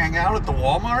people that hang out at the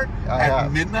Walmart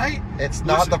at midnight? It's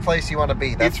not the place you want to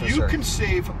be, that's for sure. If you can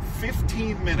save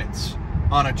 15 minutes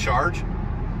on a charge,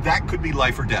 that could be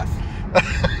life or death.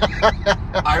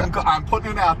 I'm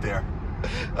putting it out there.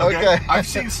 Okay. I've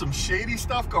seen some shady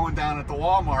stuff going down at the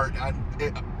Walmart,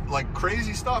 like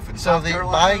crazy stuff in South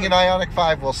Carolina. Buying an IONIQ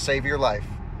 5 will save your life.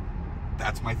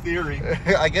 That's my theory.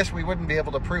 I guess we wouldn't be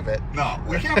able to prove it. No,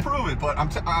 we can't prove it, but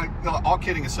no, all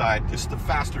kidding aside, just the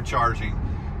faster charging,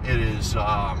 it is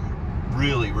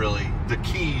really, really the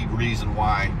key reason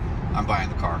why I'm buying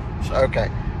the car. So,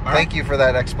 okay. Thank you for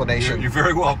that explanation. You're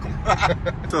very welcome.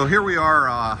 So here we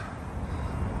are,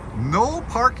 no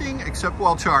parking except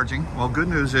while charging. Well, good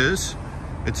news is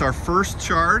it's our first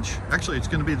charge. Actually, it's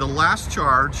going to be the last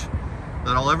charge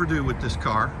that I'll ever do with this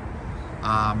car.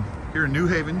 Here in New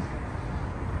Haven,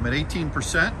 I'm at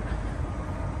 18%.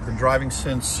 Been driving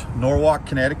since Norwalk,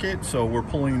 Connecticut, so we're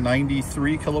pulling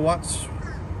 93 kilowatts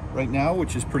right now,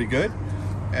 which is pretty good.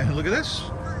 And look at this.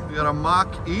 We got a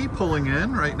Mach-E pulling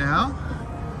in right now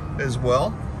as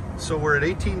well. So we're at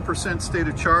 18% state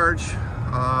of charge.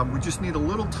 We just need a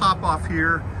little top off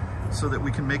here so that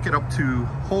we can make it up to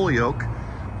Holyoke.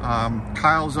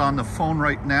 Kyle's on the phone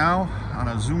right now on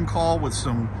a Zoom call with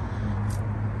some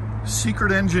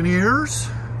secret engineers.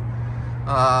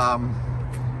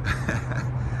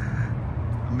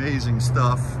 Amazing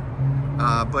stuff.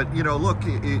 But you know, look,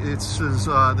 this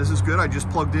is good. I just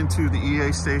plugged into the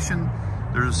EA station.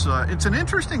 There's it's an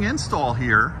interesting install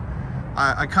here.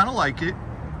 I kind of like it.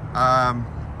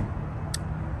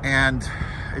 And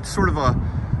it's sort of a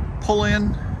pull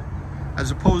in as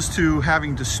opposed to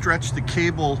having to stretch the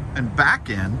cable and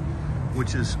back in,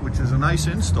 which is a nice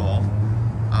install.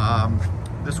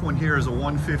 This one here is a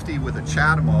 150 with a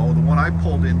CHAdeMO. The one I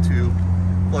plugged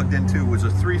into was a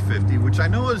 350, which I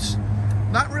know is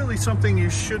not really something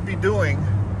you should be doing,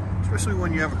 especially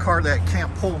when you have a car that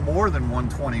can't pull more than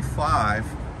 125.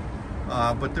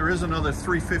 But there is another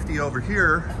 350 over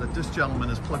here that this gentleman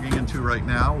is plugging into right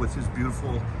now with his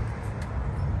beautiful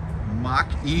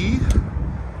Mach-E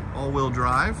all-wheel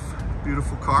drive.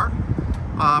 Beautiful car.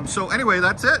 So anyway,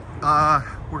 that's it.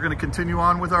 We're going to continue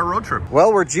on with our road trip.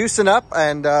 Well, we're juicing up,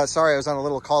 and sorry I was on a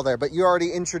little call there, but you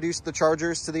already introduced the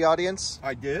chargers to the audience?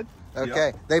 I did. Okay.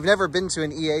 Yep. They've never been to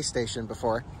an EA station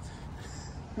before.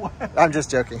 What? I'm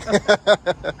just joking.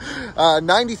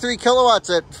 93 kilowatts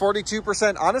at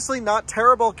 42%. Honestly, not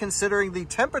terrible considering the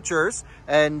temperatures,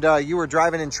 and you were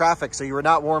driving in traffic, so you were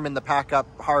not warming the pack up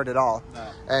hard at all. No.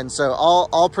 And so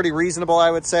all pretty reasonable,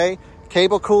 I would say.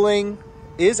 Cable cooling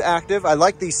is active. I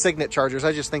like these Signet chargers.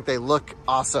 I just think they look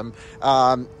awesome.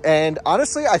 And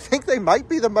honestly, I think they might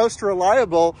be the most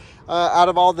reliable out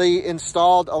of all the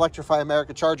installed Electrify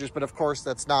America chargers. But of course,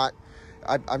 that's not,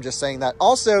 I'm just saying that.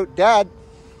 Also, Dad,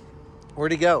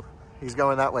 where'd he go? He's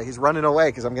going that way. He's running away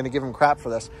because I'm going to give him crap for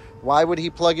this. Why would he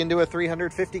plug into a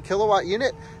 350 kilowatt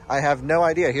unit? I have no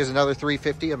idea. Here's another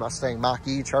 350, a Mustang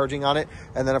Mach-E charging on it.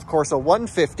 And then of course a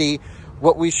 150.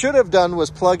 What we should have done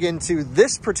was plug into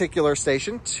this particular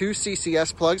station, 2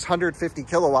 CCS plugs, 150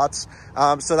 kilowatts,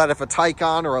 so that if a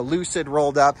Taycan or a Lucid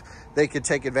rolled up, they could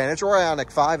take advantage, or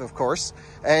IONIQ 5, of course.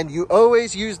 And you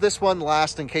always use this one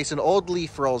last in case an old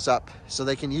Leaf rolls up, so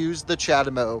they can use the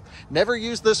CHAdeMO. Never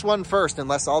use this one first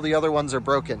unless all the other ones are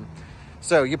broken.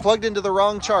 So you plugged into the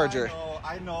wrong charger.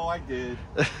 I know, I did.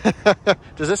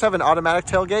 Does this have an automatic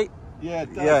tailgate? Yeah,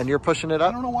 it does. Yeah, and you're pushing it up?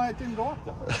 I don't know why it didn't go up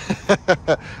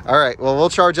though. All right, well,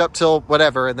 we'll charge up till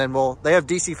whatever, and then they have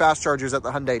DC fast chargers at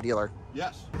the Hyundai dealer.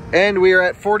 Yes. And we are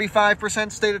at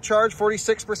 45% state of charge,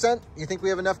 46%. You think we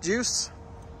have enough juice?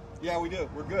 Yeah, we do.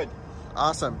 We're good.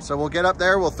 Awesome. So we'll get up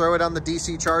there, we'll throw it on the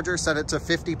DC charger, set it to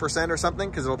 50% or something,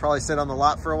 because it'll probably sit on the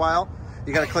lot for a while.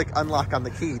 You got to click unlock on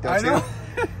the key, don't you?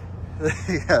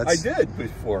 Yeah, I did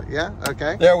before. Yeah,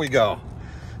 okay. There we go.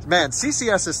 Man,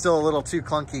 CCS is still a little too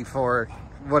clunky for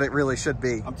what it really should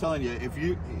be. I'm telling you, if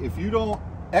you don't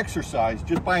exercise,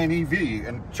 just buy an EV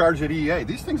and charge at EA.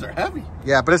 These things are heavy.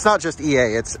 Yeah, but it's not just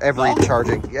EA, it's every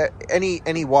charging.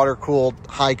 Any water-cooled,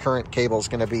 high-current cable is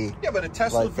going to be Yeah, but a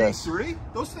Tesla like V3,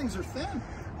 those things are thin.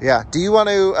 Yeah. Do you want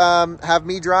to have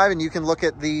me drive and you can look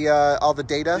at the all the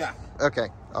data? Yeah. Okay,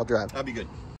 I'll drive. That'd be good.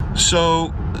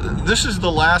 So this is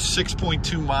the last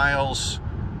 6.2 miles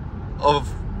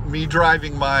of me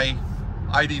driving my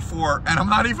ID.4, and I'm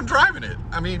not even driving it.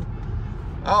 I mean,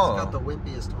 It's got the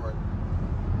wimpiest horn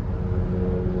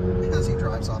because he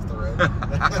drives off the road.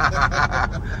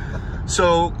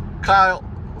 So, Kyle,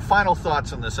 final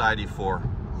thoughts on this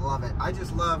ID.4? Love it. I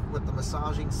just love with the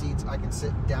massaging seats, I can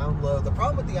sit down low. The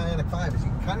problem with the IONIQ 5 is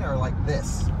you kind of are like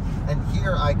this. And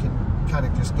here I can kind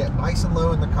of just get nice and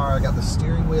low in the car. I got the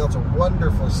steering wheel. It's a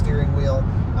wonderful steering wheel.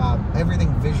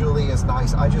 Everything visually is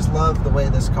nice. I just love the way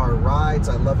this car rides.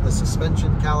 I love the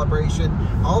suspension calibration.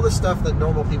 All the stuff that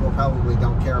normal people probably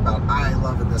don't care about, I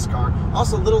love in this car.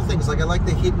 Also little things like I like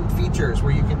the hidden features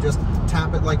where you can just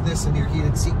tap it like this and your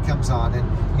heated seat comes on. And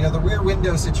you know, the rear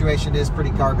window situation is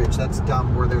pretty garbage. That's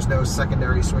dumb where there's no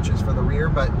secondary switches for the rear.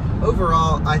 But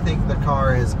overall, I think the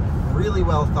car is really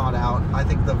well thought out. I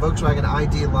think the Volkswagen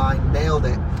ID line nailed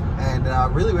it, and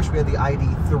really wish we had the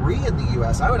ID.3 in the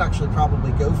US. I would actually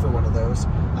probably go for one of those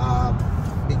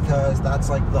because that's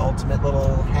like the ultimate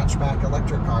little hatchback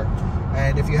electric car.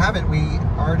 And if you haven't, we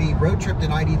already road tripped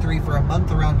an ID.3 for a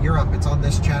month around Europe. It's on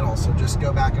this channel, so just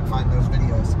go back and find those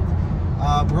videos.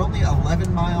 We're only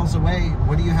 11 miles away.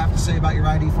 What do you have to say about your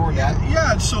ID.4, Dad?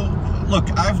 Yeah, so look,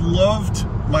 I've loved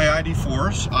my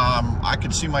ID.4s. I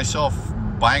could see myself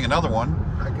buying another one.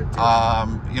 I could too.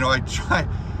 You know, I try.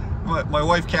 My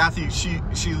wife Kathy, she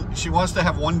wants to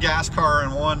have one gas car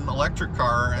and one electric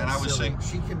car, and I was saying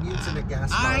she commutes in a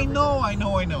gas car. I know.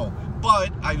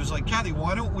 But I was like, Kathy,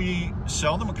 why don't we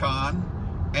sell the Macan,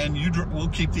 and we'll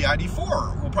keep the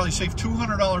ID.4. We'll probably save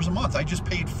 $200 a month. I just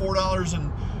paid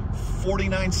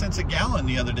 $4.49 a gallon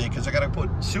the other day because I got to put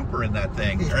super in that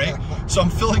thing, right? So I'm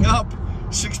filling up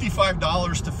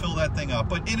 $65 to fill that thing up.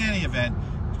 But in any event,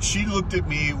 she looked at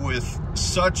me with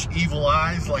such evil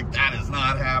eyes, like that is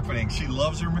not happening. She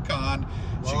loves her Macan.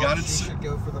 Well, she should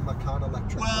go for the Macan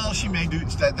electric. Well, she may do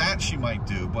that. She might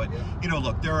do, but yeah. You know,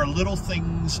 look, there are little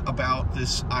things about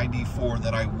this ID.4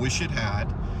 that I wish it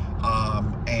had,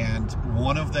 and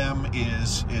one of them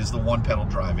is the one pedal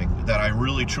driving that I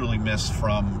really truly miss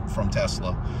from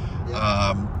Tesla. Yep.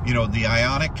 You know, the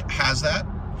IONIQ has that.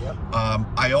 Yep.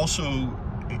 I also,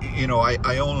 you know,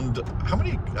 I owned, how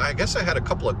many, I guess I had a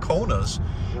couple of Konas.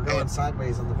 We're going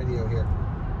sideways on the video here.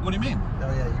 What do you mean?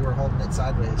 Oh yeah, you were holding it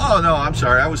sideways. Oh no, I'm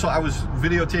sorry. I was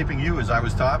videotaping you as I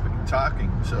was talking.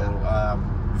 So yeah.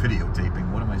 Videotaping.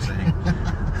 What am I saying?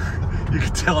 you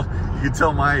could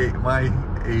tell my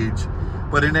age.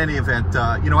 But in any event,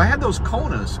 you know, I had those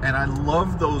Konas, and I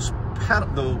love those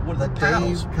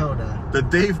paddles? Dave Kona. The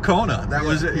Dave Kona. That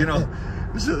was it. You know,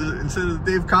 instead of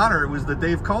the Dave Connor, it was the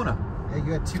Dave Kona. Yeah,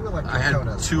 you had two electric Konas. I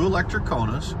had two electric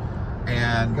Konas.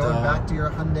 And going back to your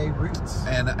Hyundai roots,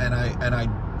 and I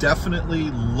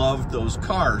definitely loved those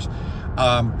cars.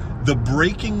 The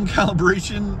braking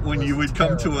calibration when you would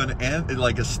come to an end,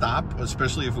 like a stop,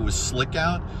 especially if it was slick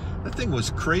out, that thing was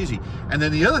crazy. And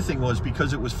then the other thing was,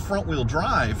 because it was front wheel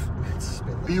drive,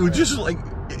 you would just like,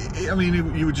 I mean,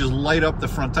 you would just light up the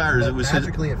front tires. It was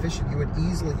magically efficient. You would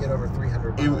easily get over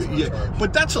 300 miles on charge.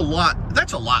 But that's a lot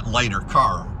lighter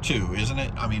car too, isn't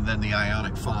it? I mean, than the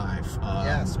IONIQ 5.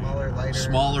 Yeah, smaller, lighter.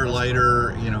 Smaller,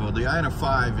 lighter. You know, the IONIQ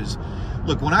 5 is.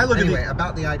 Look, when I look at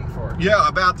about the ID.4. Yeah,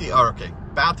 about the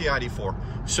ID.4.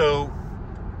 So,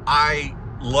 I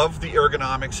love the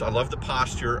ergonomics. I love the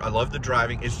posture. I love the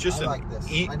driving. It's just I like this.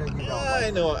 I know you don't.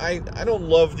 I know. I don't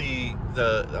love the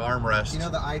armrest. You know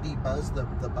the ID Buzz, the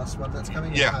bus one that's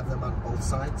coming? Yeah. You have them on both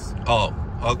sides. Oh,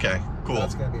 okay, cool. So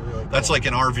that's gonna be really cool. That's like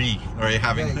an RV, right?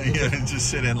 Having just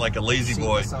sit in like a lazy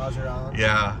boy. Massager on.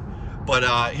 Yeah. But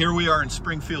here we are in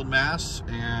Springfield, Mass,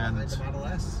 and the Model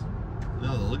S.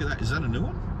 No, look at that. Is that a new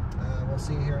one? We'll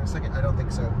see here in a second. I don't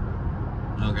think so.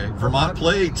 Okay, Vermont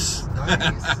plates.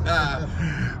 Nice.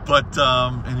 But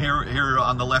and here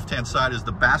on the left-hand side is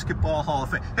the Basketball Hall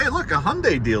of Fame. Hey, look, a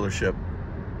Hyundai dealership.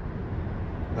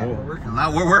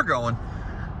 Not where we're going.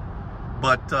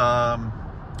 But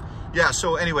yeah.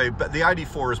 So anyway, but the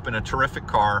ID.4 has been a terrific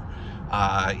car.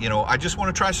 You know, I just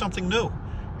want to try something new,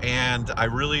 and I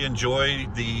really enjoy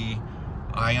the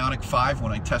IONIQ 5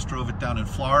 when I test drove it down in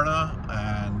Florida,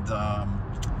 and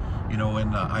you know,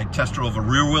 and I test drove a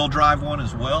rear-wheel drive one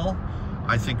as well.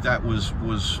 I think that was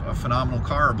a phenomenal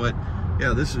car. But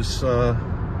yeah, this is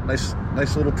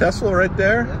nice little Tesla right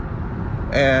there. Yeah.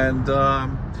 And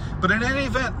but in any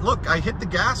event, look, I hit the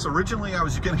gas. Originally I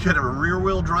was going to get a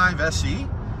rear-wheel drive SE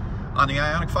on the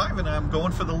IONIQ 5, and I'm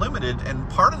going for the Limited. And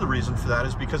part of the reason for that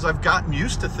is because I've gotten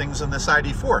used to things in this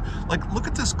ID.4. Like, look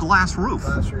at this glass roof.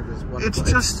 Glass roof is wonderful.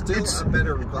 It's a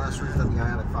better glass roof than the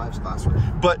IONIQ 5's glass roof.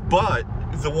 But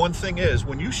the one thing is,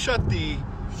 when you shut the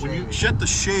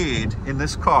shade in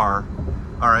this car,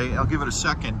 all right, I'll give it a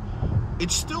second, it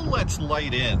still lets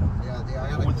light in. Yeah,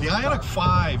 the IONIQ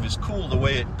 5 is cool the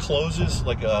way it closes,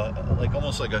 like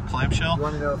almost like a clamshell. You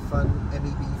want to know a fun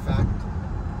MEB fact?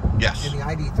 Yes. In the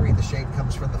ID.3, the shade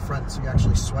comes from the front, so you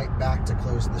actually swipe back to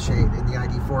close the shade. In the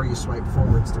ID.4, you swipe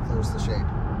forwards to close the shade.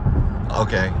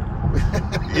 Okay.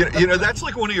 you know, that's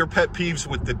like one of your pet peeves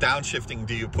with the downshifting.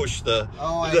 Do you push the?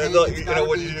 Oh, I hate it. You know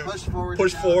what you do? Push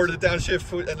forward to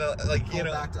downshift, and like you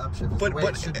know. Back to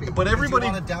upshift. But everybody.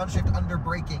 You want to downshift under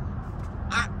braking.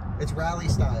 It's rally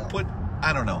style. But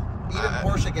I don't know. Even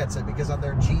Porsche gets it, because on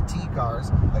their GT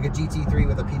cars, like a GT3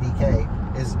 with a PDK,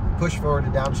 is push forward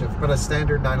to downshift, but a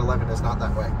standard 911 is not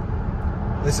that way.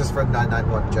 This is from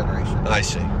 991 generation. I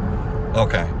see.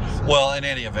 Okay. Well, in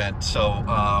any event, so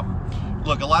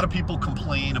look, a lot of people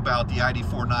complain about the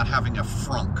ID.4 not having a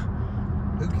frunk.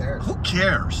 Who cares? Who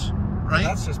cares, right?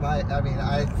 That's just my. I mean,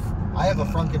 I have a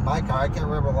frunk in my car. I can't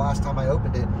remember the last time I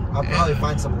opened it. I'll probably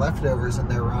find some leftovers in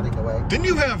there rotting away. Didn't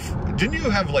you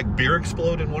have like beer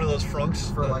explode in one of those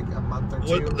frunks for like a month or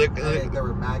two? There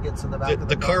were maggots in the back.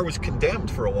 The car was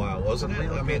condemned for a while, wasn't it?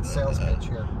 I mean, sales pitch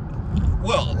here.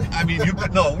 Well, I mean,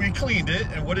 we cleaned it,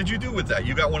 and what did you do with that?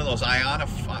 You got one of those ionic.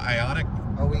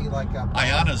 Oh, we like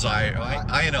ionizer.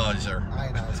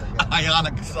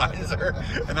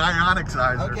 An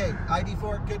ionixizer. Okay,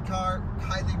 ID.4, good car.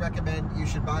 Highly recommend. You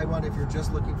should buy one if you're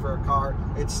just looking for a car.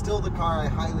 It's still the car I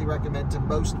highly recommend to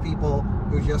most people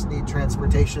who just need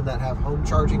transportation that have home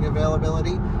charging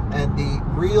availability. And the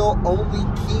real only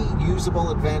key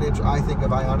usable advantage, I think, of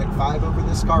IONIQ 5 over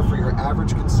this car for your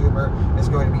average consumer is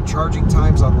going to be charging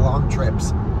times on long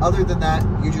trips. Other than that,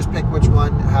 you just pick which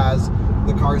one has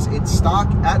the cars in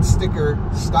stock at sticker.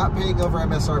 Stop paying over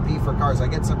MSRP for cars. I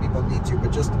get some people need to,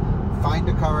 but just find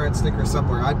a car at sticker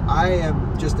somewhere. I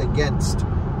am just against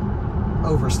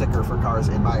over sticker for cars,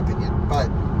 in my opinion. But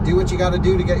do what you got to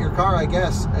do to get your car, I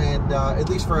guess, and at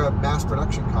least for a mass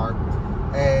production car.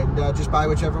 And just buy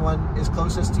whichever one is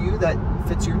closest to you that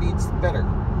fits your needs better.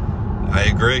 I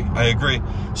agree.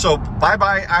 So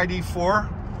bye-bye ID.4.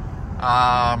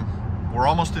 We're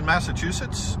almost in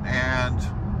Massachusetts, and...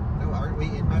 No, aren't we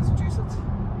in Massachusetts?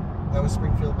 That was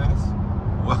Springfield, Mass?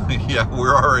 Well, yeah,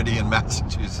 we're already in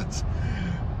Massachusetts.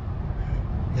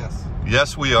 Yes.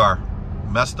 Yes, we are.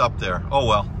 Messed up there. Oh,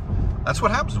 well. That's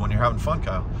what happens when you're having fun,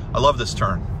 Kyle. I love this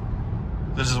turn.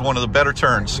 This is one of the better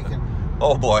turns.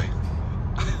 Oh, boy.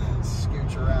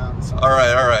 Scooch around. All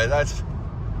right. That's...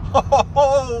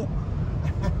 Oh!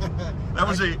 That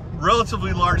was a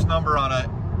relatively large number on a...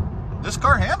 This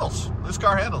car handles.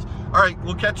 All right,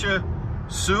 we'll catch you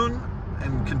soon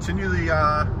and continue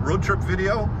the road trip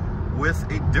video with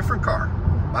a different car.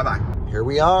 Bye-bye. Here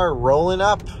we are, rolling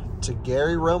up to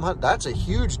Gary Rome. That's a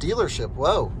huge dealership.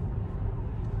 Whoa.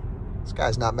 This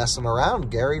guy's not messing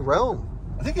around. Gary Rome.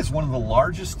 I think it's one of the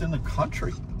largest in the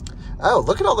country. Oh,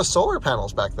 look at all the solar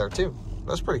panels back there, too.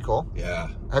 That's pretty cool. Yeah.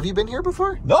 Have you been here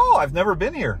before? No, I've never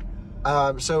been here.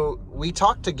 So we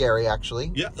talked to Gary,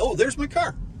 actually. Yeah. Oh, there's my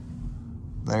car.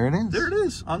 There it is. There it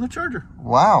is, on the charger.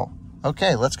 Wow.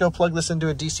 Okay, let's go plug this into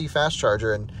a DC fast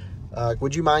charger. And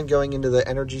would you mind going into the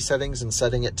energy settings and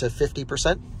setting it to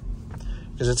 50%?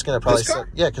 Because it's going to probably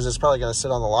because it's probably going to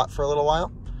sit on the lot for a little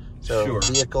while. So sure.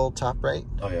 Vehicle, top right.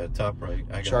 Oh yeah, top right.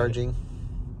 I got charging.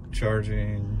 It.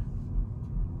 Charging.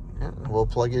 Yeah, we'll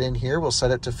plug it in here. We'll set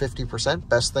it to 50%.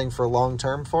 Best thing for long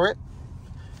term for it.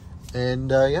 And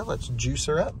yeah, let's juice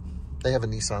her up. They have a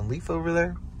Nissan Leaf over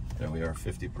there. There we are,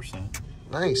 50%.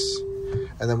 Nice.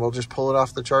 And then we'll just pull it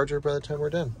off the charger by the time we're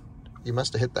done. You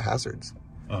must have hit the hazards.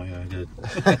 Oh, yeah, I did.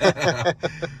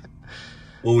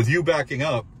 Well, with you backing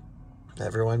up.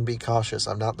 Everyone be cautious.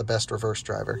 I'm not the best reverse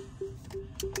driver.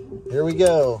 Here we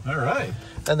go. All right.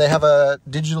 And they have a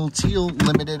digital teal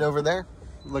Limited over there,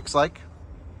 looks like.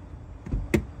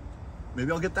 Maybe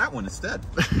I'll get that one instead.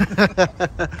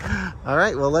 All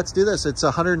right, well, let's do this. It's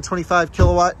 125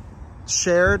 kilowatt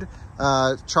shared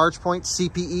ChargePoint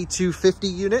CPE 250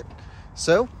 unit.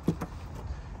 So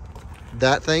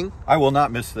that thing. I will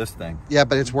not miss this thing. Yeah,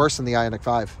 but it's worse than the IONIQ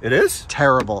 5. It is?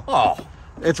 Terrible. Oh.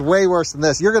 It's way worse than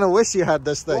this. You're going to wish you had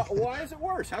this thing. Why is it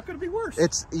worse? How could it be worse?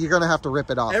 You're going to have to rip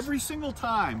it off. Every single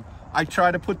time I try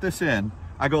to put this in,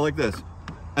 I go like this.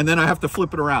 and then I have to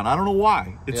flip it around. I don't know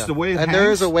why. It's the way it hangs. And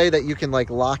there is a way that you can like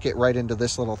lock it right into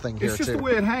this little thing here too. It's just the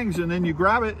way it hangs, and then you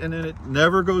grab it, and then it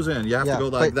never goes in. You have to go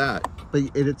like that.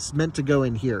 But it's meant to go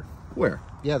in here. Where?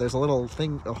 Yeah, there's a little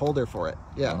thing, a holder for it.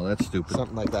 Yeah. Oh, that's stupid.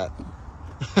 Something like that.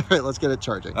 All right, let's get it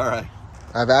charging. All right.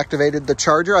 I've activated the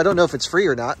charger. I don't know if it's free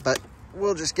or not, but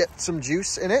we'll just get some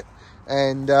juice in it.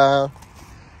 And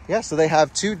yeah, so they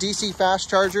have 2 DC fast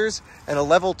chargers and a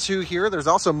level 2 here. There's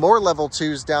also more level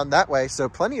 2s down that way, so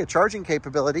plenty of charging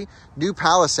capability. New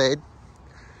Palisade.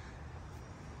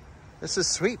 This is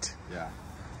sweet. Yeah.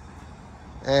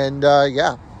 And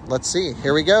yeah, let's see.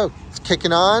 Here we go. It's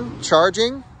kicking on,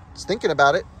 charging. It's thinking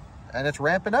about it, and it's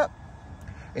ramping up.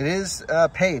 It is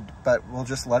paid, but we'll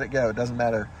just let it go. It doesn't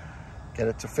matter. Get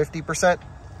it to 50%.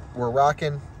 We're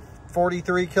rocking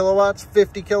 43 kilowatts,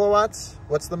 50 kilowatts.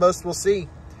 What's the most we'll see?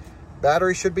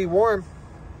 Battery should be warm.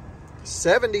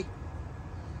 70.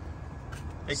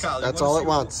 Hey, Kyle, that's all it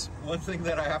wants. One thing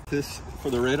that I have this for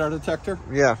the radar detector.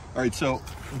 Yeah. All right, so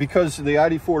because the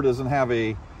ID.4 doesn't have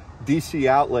a DC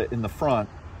outlet in the front,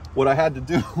 what I had to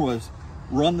do was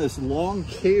run this long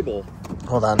cable.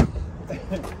 Hold on.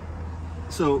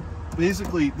 So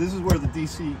basically, this is where the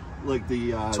DC, like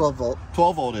the 12 volt.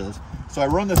 12 volt is. So I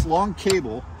run this long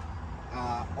cable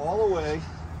all the way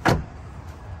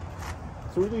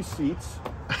through these seats.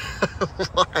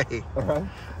 Why? All right.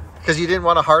 Because you didn't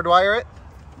want to hardwire it?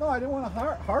 No, I didn't want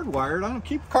to hardwire it. I don't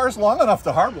keep cars long enough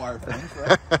to hardwire things,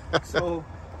 right? so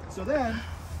then,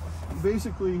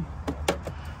 basically,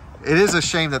 it is a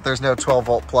shame that there's no 12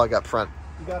 volt plug up front.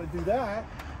 You got to do that.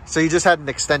 So you just had an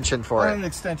extension for it? I had an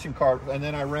extension cord, and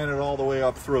then I ran it all the way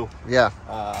up through. Yeah.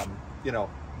 You know,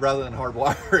 rather than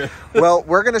hardwire it. Well,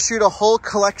 we're going to shoot a whole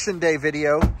collection day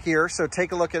video here, so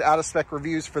take a look at out-of-spec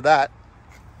reviews for that.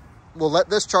 We'll let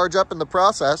this charge up in the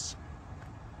process.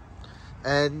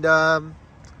 And,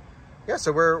 yeah,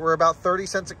 so we're about 30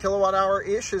 cents a kilowatt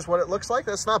hour-ish is what it looks like.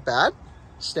 That's not bad.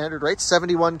 Standard rate,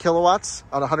 71 kilowatts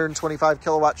on 125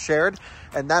 kilowatts shared.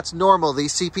 And that's normal.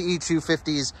 These CPE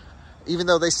 250s, even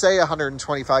though they say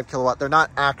 125 kilowatt, they're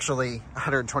not actually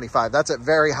 125. That's at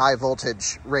very high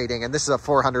voltage rating, and this is a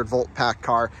 400 volt pack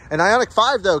car. An IONIQ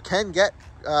 5, though, can get,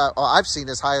 I've seen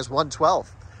as high as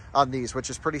 112 on these, which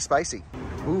is pretty spicy.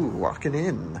 Ooh, walking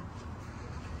in.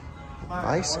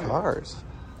 Nice cars.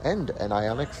 And an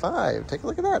IONIQ 5. Take a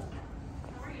look at that.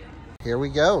 Here we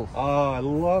go. Oh, I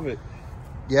love it.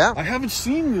 Yeah? I haven't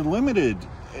seen the Limited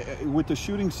with the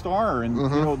Shooting Star, and you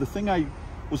know, the thing I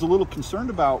was a little concerned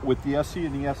about with the SE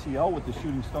and the SEL with the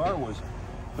Shooting Star was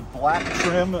the black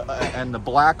trim and the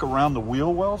black around the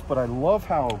wheel wells, but I love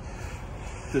how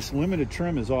this Limited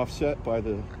trim is offset by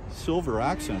the silver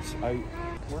accents.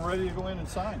 We're ready to go in and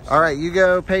sign. All right, you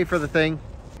go pay for the thing.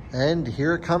 And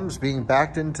here it comes, being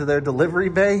backed into their delivery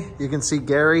bay. You can see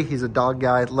Gary, he's a dog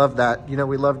guy. Love that. You know,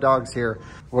 we love dogs here.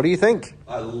 What do you think?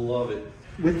 I love it.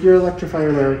 With your Electrify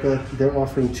America, they're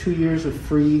offering 2 years of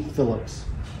free fill-ups,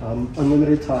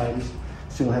 unlimited times.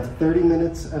 So you'll have 30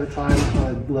 minutes at a time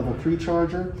on a level 3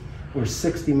 charger or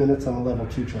 60 minutes on a level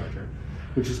 2 charger,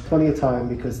 which is plenty of time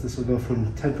because this will go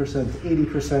from 10% to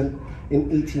 80%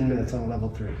 in 18 minutes on a level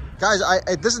 3. Guys,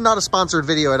 this is not a sponsored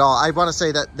video at all. I want to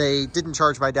say that they didn't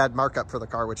charge my dad markup for the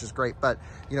car, which is great, but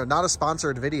you know, not a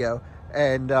sponsored video.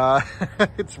 And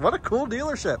it's what a cool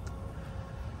dealership.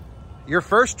 Your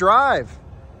first drive.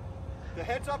 The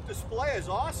heads-up display is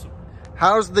awesome.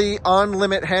 How's the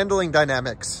on-limit handling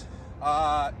dynamics?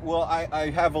 Well, I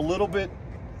have a little bit,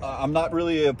 I'm not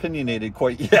really opinionated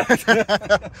quite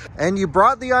yet. And you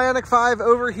brought the IONIQ 5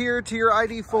 over here to your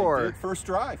ID.4. I did. First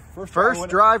drive. First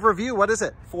drive review, what is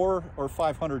it? 400 or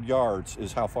 500 yards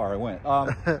is how far I went.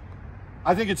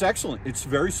 I think it's excellent. It's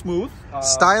very smooth.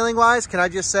 Styling-wise, can I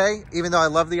just say, even though I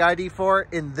love the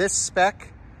ID.4, in this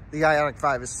spec, the IONIQ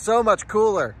 5 is so much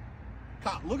cooler.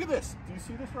 Look at this. Do you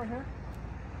see this right here?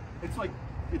 It's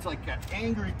like got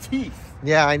angry teeth.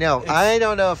 Yeah, I know. I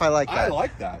don't know if I like that. I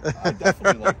like that. I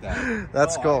definitely like that.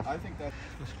 That's cool. I think that.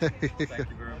 Thank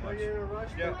you very much.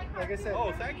 Yeah. Like I said.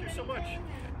 Oh, thank you so much.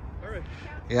 All right.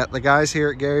 Yeah, the guys here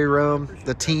at Gary Rome,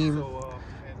 the team,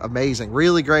 amazing.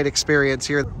 Really great experience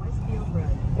here.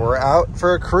 We're out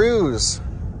for a cruise.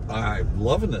 I'm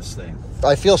loving this thing.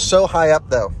 I feel so high up,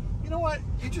 though. You know what?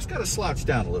 You just got to slouch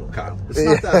down a little, Kyle. It's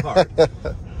not that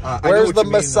hard. Where's the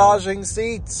massaging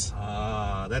seats?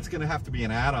 That's going to have to be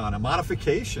an add-on, a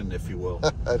modification, if you will.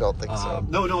 I don't think so.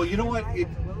 No, you know what?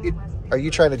 Are you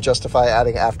trying to justify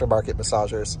adding aftermarket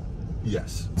massagers?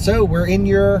 Yes. So we're in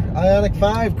your IONIQ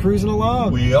 5 cruising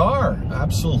along. We are,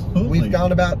 absolutely. We've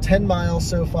gone about 10 miles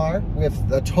so far with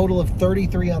a total of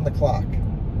 33 on the clock.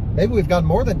 Maybe we've gone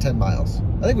more than 10 miles.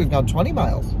 I think we've gone 20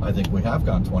 miles. I think we have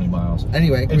gone 20 miles.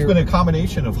 Anyway, it's been a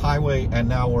combination of highway and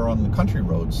now we're on the country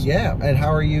roads. Yeah, and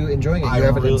how are you enjoying it? You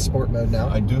have it in sport mode now?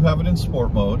 I do have it in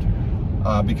sport mode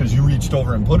because you reached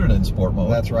over and put it in sport mode.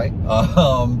 That's right.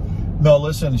 No,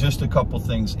 listen, just a couple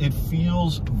things. It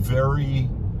feels very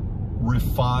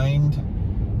refined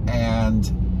and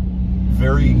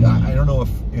very, I don't know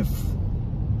if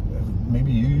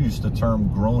maybe you used the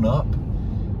term grown up.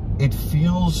 It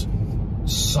feels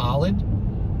solid.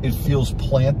 It feels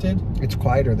planted. It's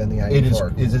quieter than the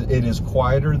ID.4. It is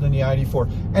quieter than the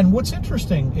ID.4. And what's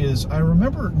interesting is I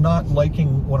remember not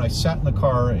liking when I sat in the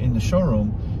car in the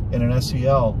showroom in an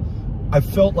SEL, I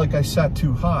felt like I sat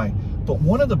too high. But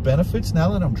one of the benefits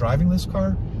now that I'm driving this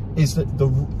car is that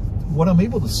what I'm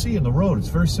able to see in the road is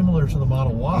very similar to the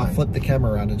Model Y. I'll flip the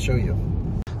camera around and show you.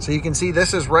 So you can see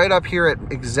this is right up here at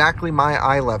exactly my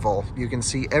eye level. You can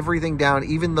see everything down,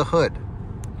 even the hood.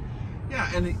 Yeah,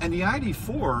 and the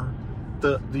ID.4,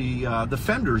 the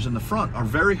fenders in the front are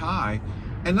very high,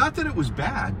 and not that it was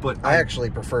bad, but I actually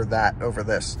prefer that over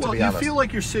this. Well, to be honest, you feel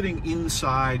like you're sitting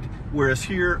inside, whereas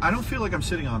here I don't feel like I'm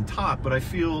sitting on top, but I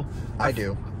feel I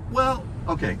do. Well,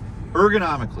 okay,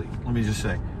 ergonomically, let me just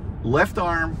say, left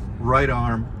arm, right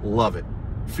arm, love it.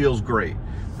 Feels great.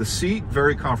 The seat,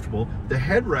 very comfortable. The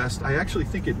headrest, I actually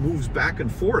think it moves back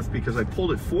and forth because I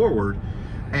pulled it forward,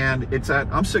 and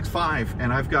I'm 6'5",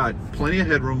 and I've got plenty of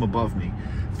headroom above me.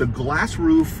 The glass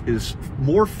roof is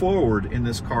more forward in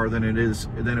this car than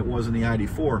it was in the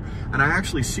ID.4, and I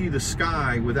actually see the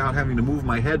sky without having to move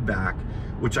my head back,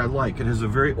 which I like. It has a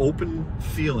very open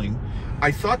feeling.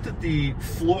 I thought that the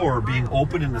floor being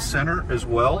open in the center as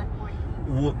well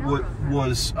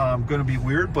was going to be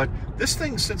weird, but this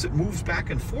thing, since it moves back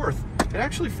and forth, it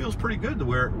actually feels pretty good to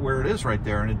where it is right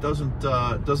there, and it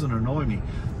doesn't annoy me.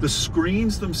 The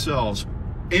screens themselves,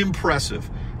 impressive.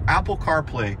 Apple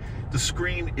CarPlay, the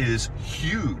screen is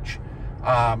huge.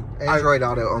 Android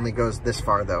Auto only goes this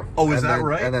far though. Oh, is that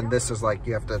right? And then this is like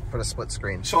you have to put a split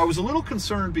screen. So I was a little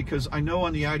concerned because I know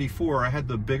on the ID.4 I had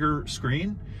the bigger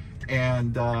screen,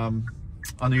 and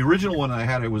on the original one I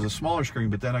had, it was a smaller screen,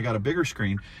 but then I got a bigger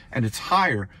screen and it's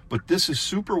higher, but this is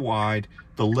super wide.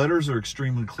 The letters are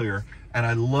extremely clear, and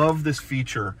I love this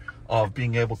feature of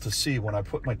being able to see, when I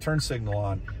put my turn signal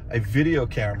on, a video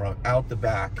camera out the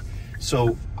back.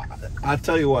 So I'll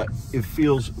tell you what, it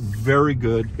feels very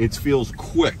good. It feels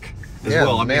quick as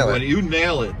well. I mean, when you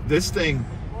nail it, this thing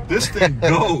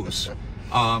goes.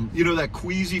 You know that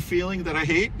queasy feeling that I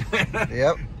hate?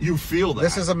 Yep. You feel that.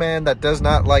 This is a man that does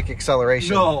not like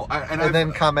acceleration. No. And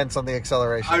then comments on the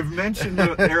acceleration. I've mentioned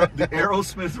the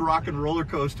Aerosmith Rock and Roller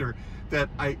Coaster, that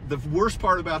the worst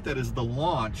part about that is the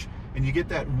launch, and you get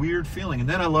that weird feeling. And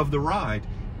then I love the ride.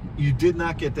 You did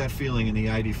not get that feeling in the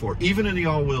ID.4, even in the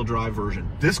all-wheel drive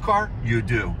version. This car, you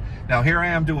do. Now here I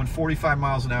am doing 45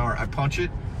 miles an hour. I punch it,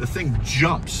 the thing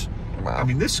jumps. Wow. I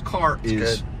mean, this car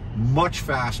is much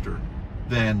faster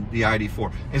than the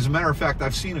ID.4. As a matter of fact,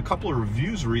 I've seen a couple of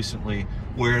reviews recently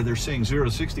where they're saying 0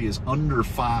 to 60 is under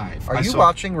 5. Are you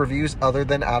watching reviews other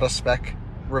than out of spec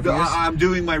reviews? I'm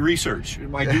doing my research,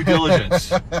 my due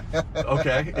diligence.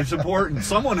 Okay, it's important.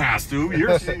 Someone has to.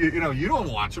 You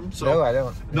don't watch them. So. No, I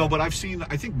don't. No, but I've seen,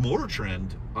 I think Motor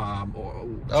Trend.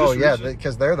 Oh yeah,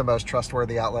 because they're the most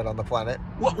trustworthy outlet on the planet.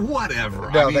 Well,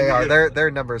 whatever. No, I mean, they are. Their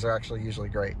numbers are actually usually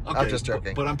great. Okay, I'm just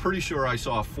joking. But I'm pretty sure I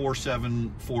saw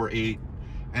 4.7, 4.8,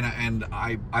 and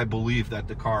I believe that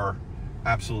the car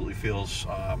absolutely feels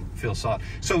solid.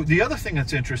 So the other thing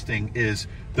that's interesting is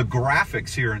the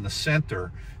graphics here in the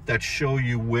center that show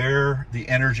you where the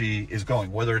energy is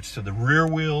going, whether it's to the rear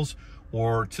wheels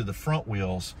or to the front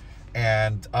wheels.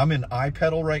 And I'm in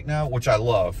I-pedal right now, which I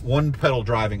love. One pedal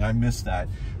driving, I missed that.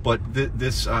 But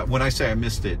this, when I say I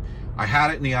missed it, I had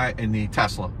it in the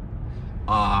Tesla.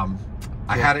 I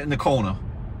had it in the Kona.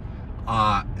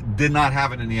 Did not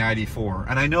have it in the ID.4.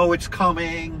 And I know it's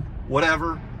coming,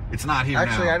 whatever. It's not here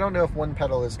Actually, now. I don't know if one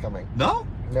pedal is coming. No?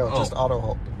 No, just auto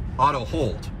hold. Auto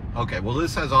hold. Okay, well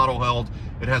this has auto hold.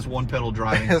 It has one pedal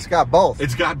driving. It's got both.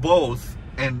 It's got both.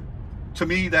 And to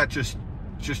me, that just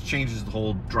changes the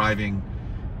whole driving,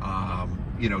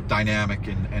 dynamic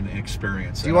and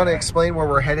experience. Do you want to explain where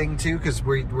we're heading to? Because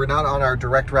we're not on our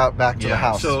direct route back to the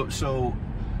house. So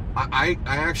I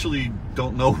actually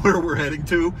don't know where we're heading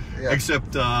to,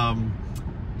 except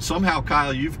somehow,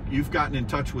 Kyle, you've gotten in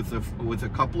touch with a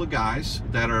couple of guys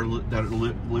that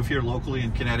live here locally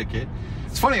in Connecticut.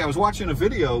 It's funny, I was watching a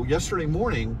video yesterday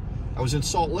morning. I was in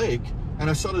Salt Lake, and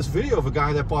I saw this video of a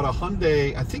guy that bought a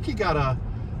Hyundai. I think he got an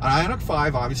IONIQ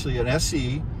 5, obviously an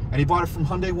SE, and he bought it from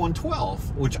Hyundai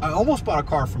 112, which I almost bought a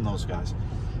car from those guys.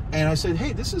 And I said,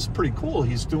 hey, this is pretty cool.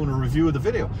 He's doing a review of the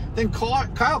video. Then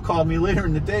Kyle called me later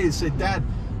in the day and said, Dad,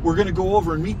 we're going to go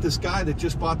over and meet this guy that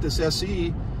just bought this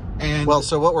SE. And well,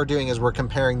 so what we're doing is we're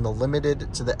comparing the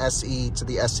Limited to the SE to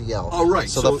the SEL. Oh, right.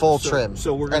 So the full trim.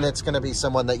 So we're gonna, and it's going to be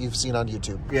someone that you've seen on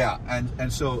YouTube. Yeah,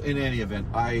 and so in any event,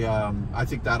 I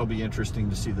think that'll be interesting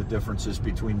to see the differences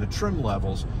between the trim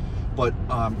levels. But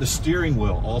the steering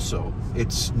wheel also,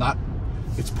 it's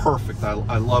perfect.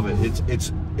 I love it.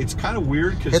 It's kind of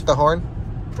weird because hit the horn.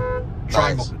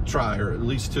 Try or at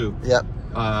least two. Yep.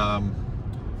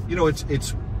 You know,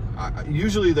 it's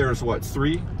usually there's what,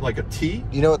 3, like a T.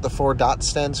 You know what the 4 dots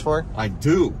stands for? I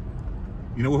do.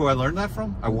 You know who I learned that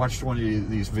from? I watched one of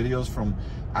these videos from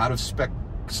Out of Spec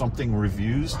something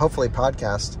reviews. Hopefully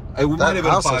podcast. It might have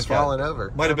been a podcast. Is falling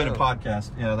over. Might have been a podcast.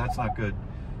 Yeah, that's not good.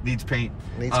 Needs paint.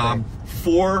 Needs paint.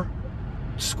 4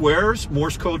 squares,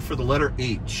 Morse code for the letter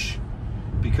H,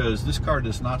 because this car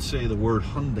does not say the word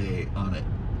Hyundai on it,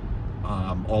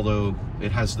 although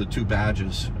it has the 2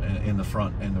 badges in the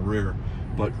front and the rear.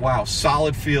 But wow,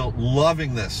 solid feel.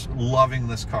 Loving this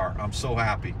car. I'm so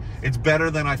happy. It's better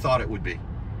than I thought it would be,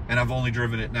 and I've only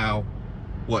driven it now,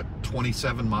 what,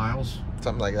 27 miles?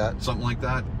 Something like that. Something like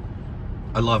that.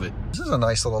 I love it. This is a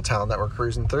nice little town that we're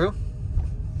cruising through.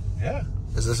 Yeah.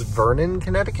 Is this Vernon,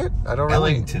 Connecticut? I don't know.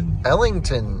 Ellington.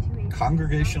 Ellington.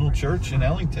 Congregational Church in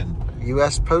Ellington.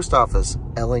 U.S. Post Office,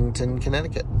 Ellington,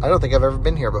 Connecticut. I don't think I've ever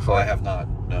been here before. I have not,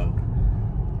 no.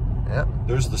 Yep.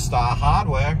 There's the Star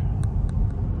Hardware.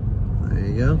 There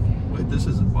you go. Wait, this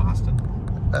isn't Boston.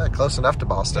 Close enough to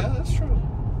Boston. Yeah, that's true.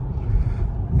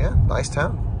 Yeah, nice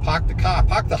town. Park the car.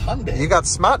 Park the Hyundai. You got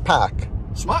Smart Pack.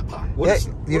 Smart Pack?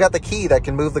 You got the key that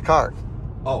can move the car.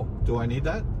 Oh, do I need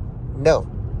that? No.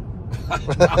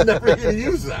 I'm never going to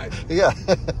use that. Yeah.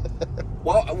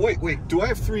 Well, wait. Do I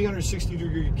have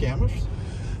 360-degree cameras?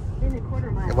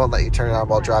 It won't let you turn it on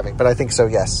while driving, but I think so,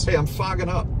 yes. Hey, I'm fogging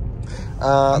up.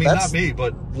 I mean, not me,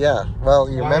 but... Yeah, well,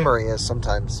 your memory is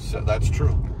sometimes. So that's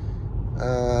true.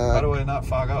 How do I not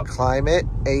fog up? Climate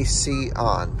AC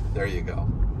on. There you go.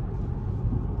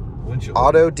 Windshield.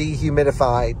 Auto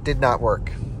dehumidify did not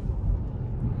work.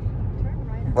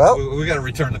 Well, we got to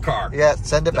return the car. Yeah,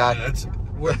 send it back.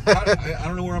 I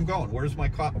don't know where I'm going. Where's my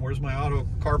auto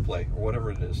CarPlay or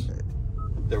whatever it is?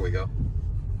 There we go.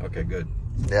 Okay, good.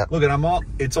 Yeah. Look at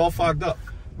it's all fogged up.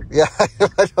 Yeah,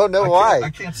 I don't know why. I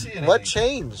can't see anything. What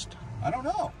changed? I don't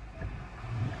know.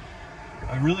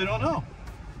 I really don't know.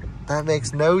 That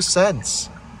makes no sense.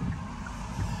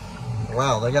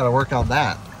 Wow, they got to work on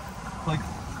that. Like,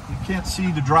 you can't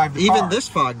see to drive the car. Even this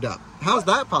fogged up. How's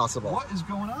that possible? What is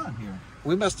going on here?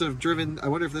 We must have driven... I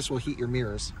wonder if this will heat your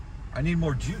mirrors. I need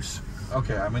more juice.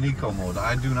 Okay, I'm in eco mode.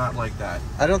 I do not like that.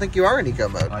 I don't think you are in eco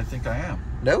mode. I think I am.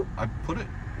 Nope. I put it...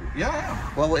 Yeah, I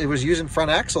am. Well, it was using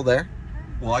front axle there.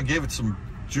 Well, I gave it some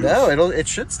juice. No, it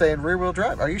should stay in rear wheel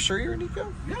drive. Are you sure you're in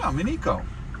eco? Yeah, I'm in eco.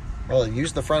 Well, it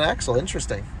used the front axle.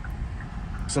 Interesting.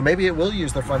 So maybe it will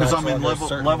use the front axle. Because I'm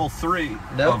in level 3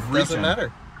 no, of doesn't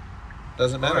matter.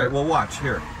 Doesn't matter. All right, well, watch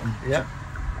here. Yeah.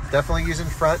 Definitely using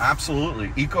front.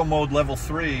 Absolutely. Eco mode level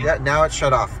 3. Yeah, now it's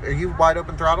shut off. Are you wide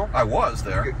open throttle? I was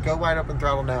there. Go wide open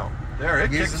throttle now. There, it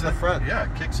kicks in the front. Yeah,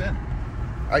 it kicks in.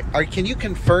 Can you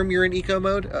confirm you're in eco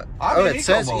mode? It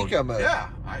says eco mode. Yeah.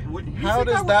 How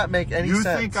does that make any sense?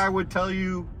 You think I would tell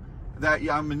you that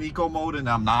I'm in eco mode and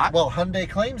I'm not? Well, Hyundai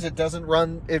claims it doesn't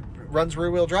run. It runs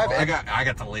rear wheel drive. Well, I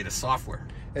got the latest software.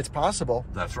 It's possible.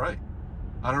 That's right.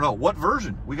 I don't know what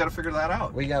version. We got to figure that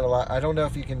out. We got a lot. I don't know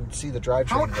if you can see the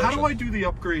drivetrain version. How do I do the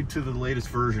upgrade to the latest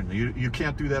version? You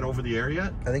can't do that over the air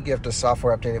yet? I think you have to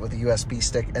software update it with a USB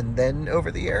stick and then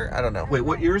over the air. I don't know. Wait,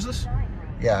 what year is this?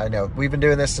 Yeah, I know. We've been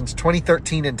doing this since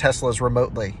 2013 in Teslas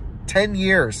remotely. 10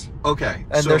 years. Okay.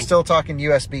 And they're still talking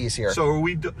USBs here. So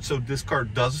so this car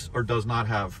does or does not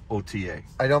have OTA?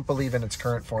 I don't believe in its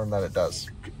current form that it does.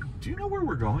 Do you know where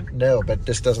we're going? No, but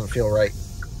this doesn't feel right.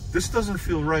 This doesn't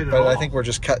feel right at all. But I think we're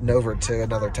just cutting over to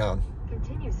another town.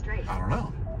 Continue straight. I don't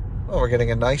know. Well, we're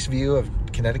getting a nice view of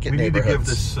Connecticut neighborhoods. We need to give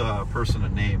this person a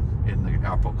name in the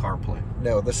Apple CarPlay.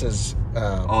 No, this is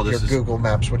your Google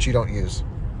Maps, which you don't use.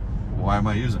 Why am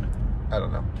I using it? I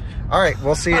don't know. All right,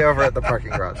 we'll see you over at the parking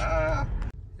garage.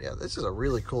 Yeah, this is a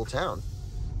really cool town.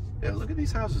 Yeah, look at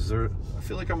these houses. I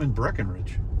feel like I'm in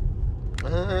Breckenridge. I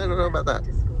don't know about that.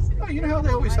 Oh, you know how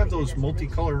they always have those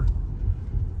multicolor...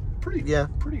 Pretty.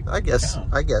 I guess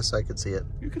I could see it.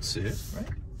 You could see it,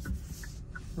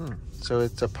 right? So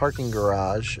it's a parking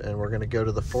garage, and we're going to go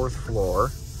to the 4th floor.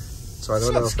 So I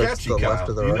don't know if it's the left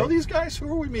or the right. You know these guys? Who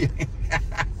are we meeting?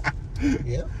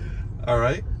 Yeah. All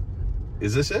right.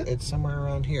 Is this it? It's somewhere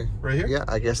around here. Right here? Yeah,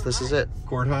 I guess this is it.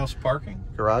 Courthouse parking.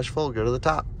 Garage full. Go to the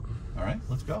top. All right,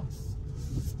 let's go.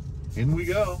 In we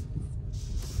go.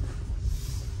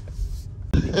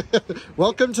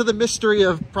 Welcome to the mystery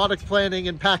of product planning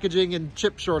and packaging and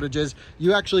chip shortages.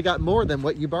 You actually got more than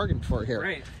what you bargained for here.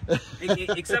 Right.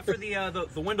 Except for the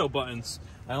window buttons.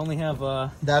 I only have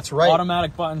that's right.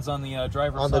 Automatic buttons on the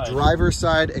driver's side. On the driver's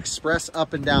side, express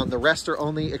up and down. The rest are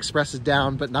only expresses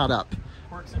down, but not up.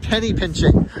 Penny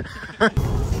pinching.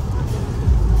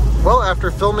 Well, after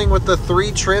filming with the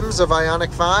 3 trims of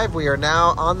IONIQ 5, we are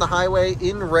now on the highway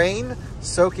in rain,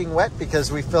 soaking wet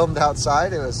because we filmed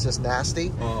outside. It was just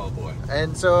nasty. Oh, boy.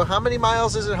 And so how many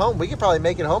miles is it home? We could probably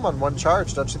make it home on one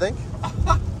charge, don't you think?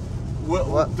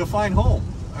 Well, define home.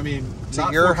 I mean,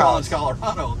 not your Fort Collins, house.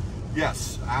 Colorado.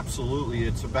 Yes, absolutely.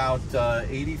 It's about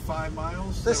 85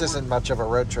 miles. This isn't much of a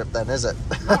road trip then, is it?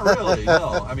 Not really,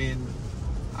 no. I mean,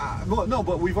 no,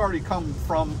 but we've already come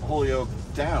from Holyoke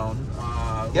down.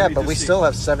 Yeah, but we still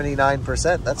have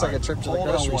 79%. That's like a trip to the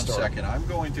grocery store. Hold on 1 second. I'm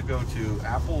going to go to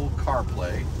Apple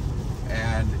CarPlay,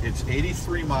 and it's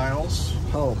 83 miles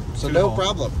home. So no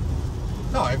problem.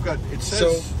 No, I've got, it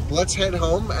says... So let's head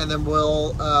home, and then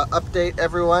we'll update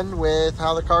everyone with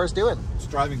how the car is doing. It's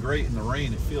driving great in the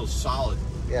rain. It feels solid.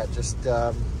 Yeah, just,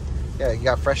 yeah, you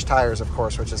got fresh tires, of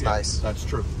course, which is nice. That's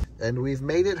true. And we've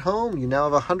made it home. You now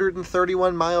have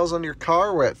 131 miles on your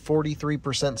car. We're at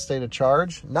 43% state of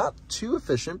charge. Not too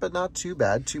efficient, but not too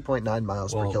bad. 2.9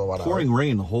 miles per kilowatt hour. Pouring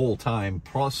rain the whole time,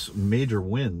 plus major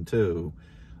wind, too.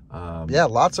 Yeah,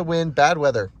 lots of wind, bad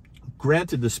weather.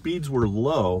 Granted, the speeds were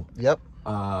low. Yep.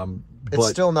 But it's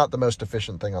still not the most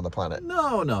efficient thing on the planet.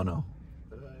 No.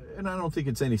 And I don't think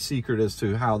it's any secret as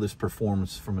to how this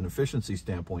performs from an efficiency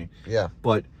standpoint. Yeah.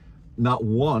 But not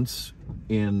once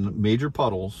in major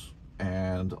puddles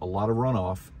and a lot of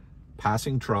runoff,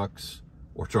 passing trucks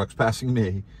or trucks passing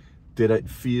me, did it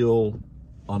feel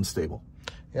unstable.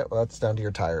 Yeah, well, that's down to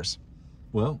your tires.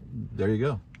 Well, there you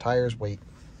go. Tires, weight.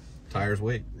 Tires,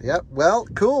 weight. Yep. Well,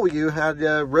 cool. You had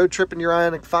a road trip in your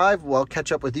IONIQ 5. We'll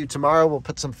catch up with you tomorrow. We'll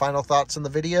put some final thoughts in the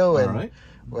video, and, all right.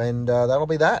 And that'll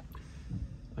be that.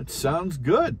 That sounds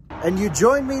good. And you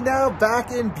join me now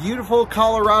back in beautiful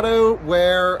Colorado,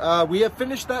 where we have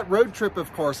finished that road trip,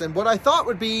 of course. And what I thought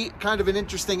would be kind of an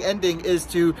interesting ending is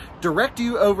to direct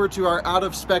you over to our Out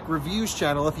of Spec Reviews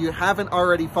channel if you haven't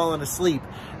already fallen asleep.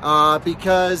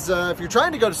 Because if you're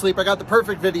trying to go to sleep, I got the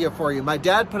perfect video for you. My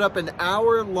dad put up an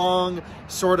hour-long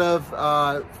sort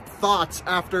of thoughts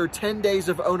after 10 days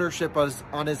of ownership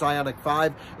on his IONIQ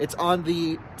 5. It's on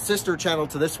the sister channel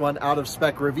to this one, Out of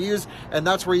Spec Reviews, and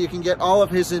that's where you can get all of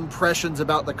his impressions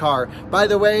about the car. By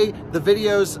the way, the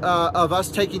videos of us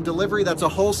taking delivery, that's a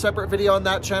whole separate video on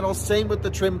that channel. Same with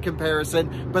the trim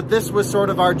comparison, but this was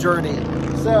sort of our journey.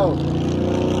 So,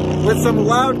 with some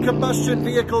loud combustion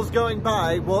vehicles going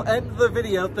by, we'll end the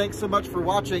video. Thanks so much for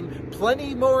watching.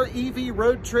 Plenty more EV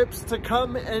road trips to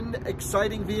come and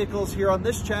exciting vehicles here on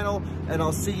this channel, and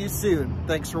I'll see you soon.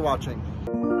 Thanks for watching.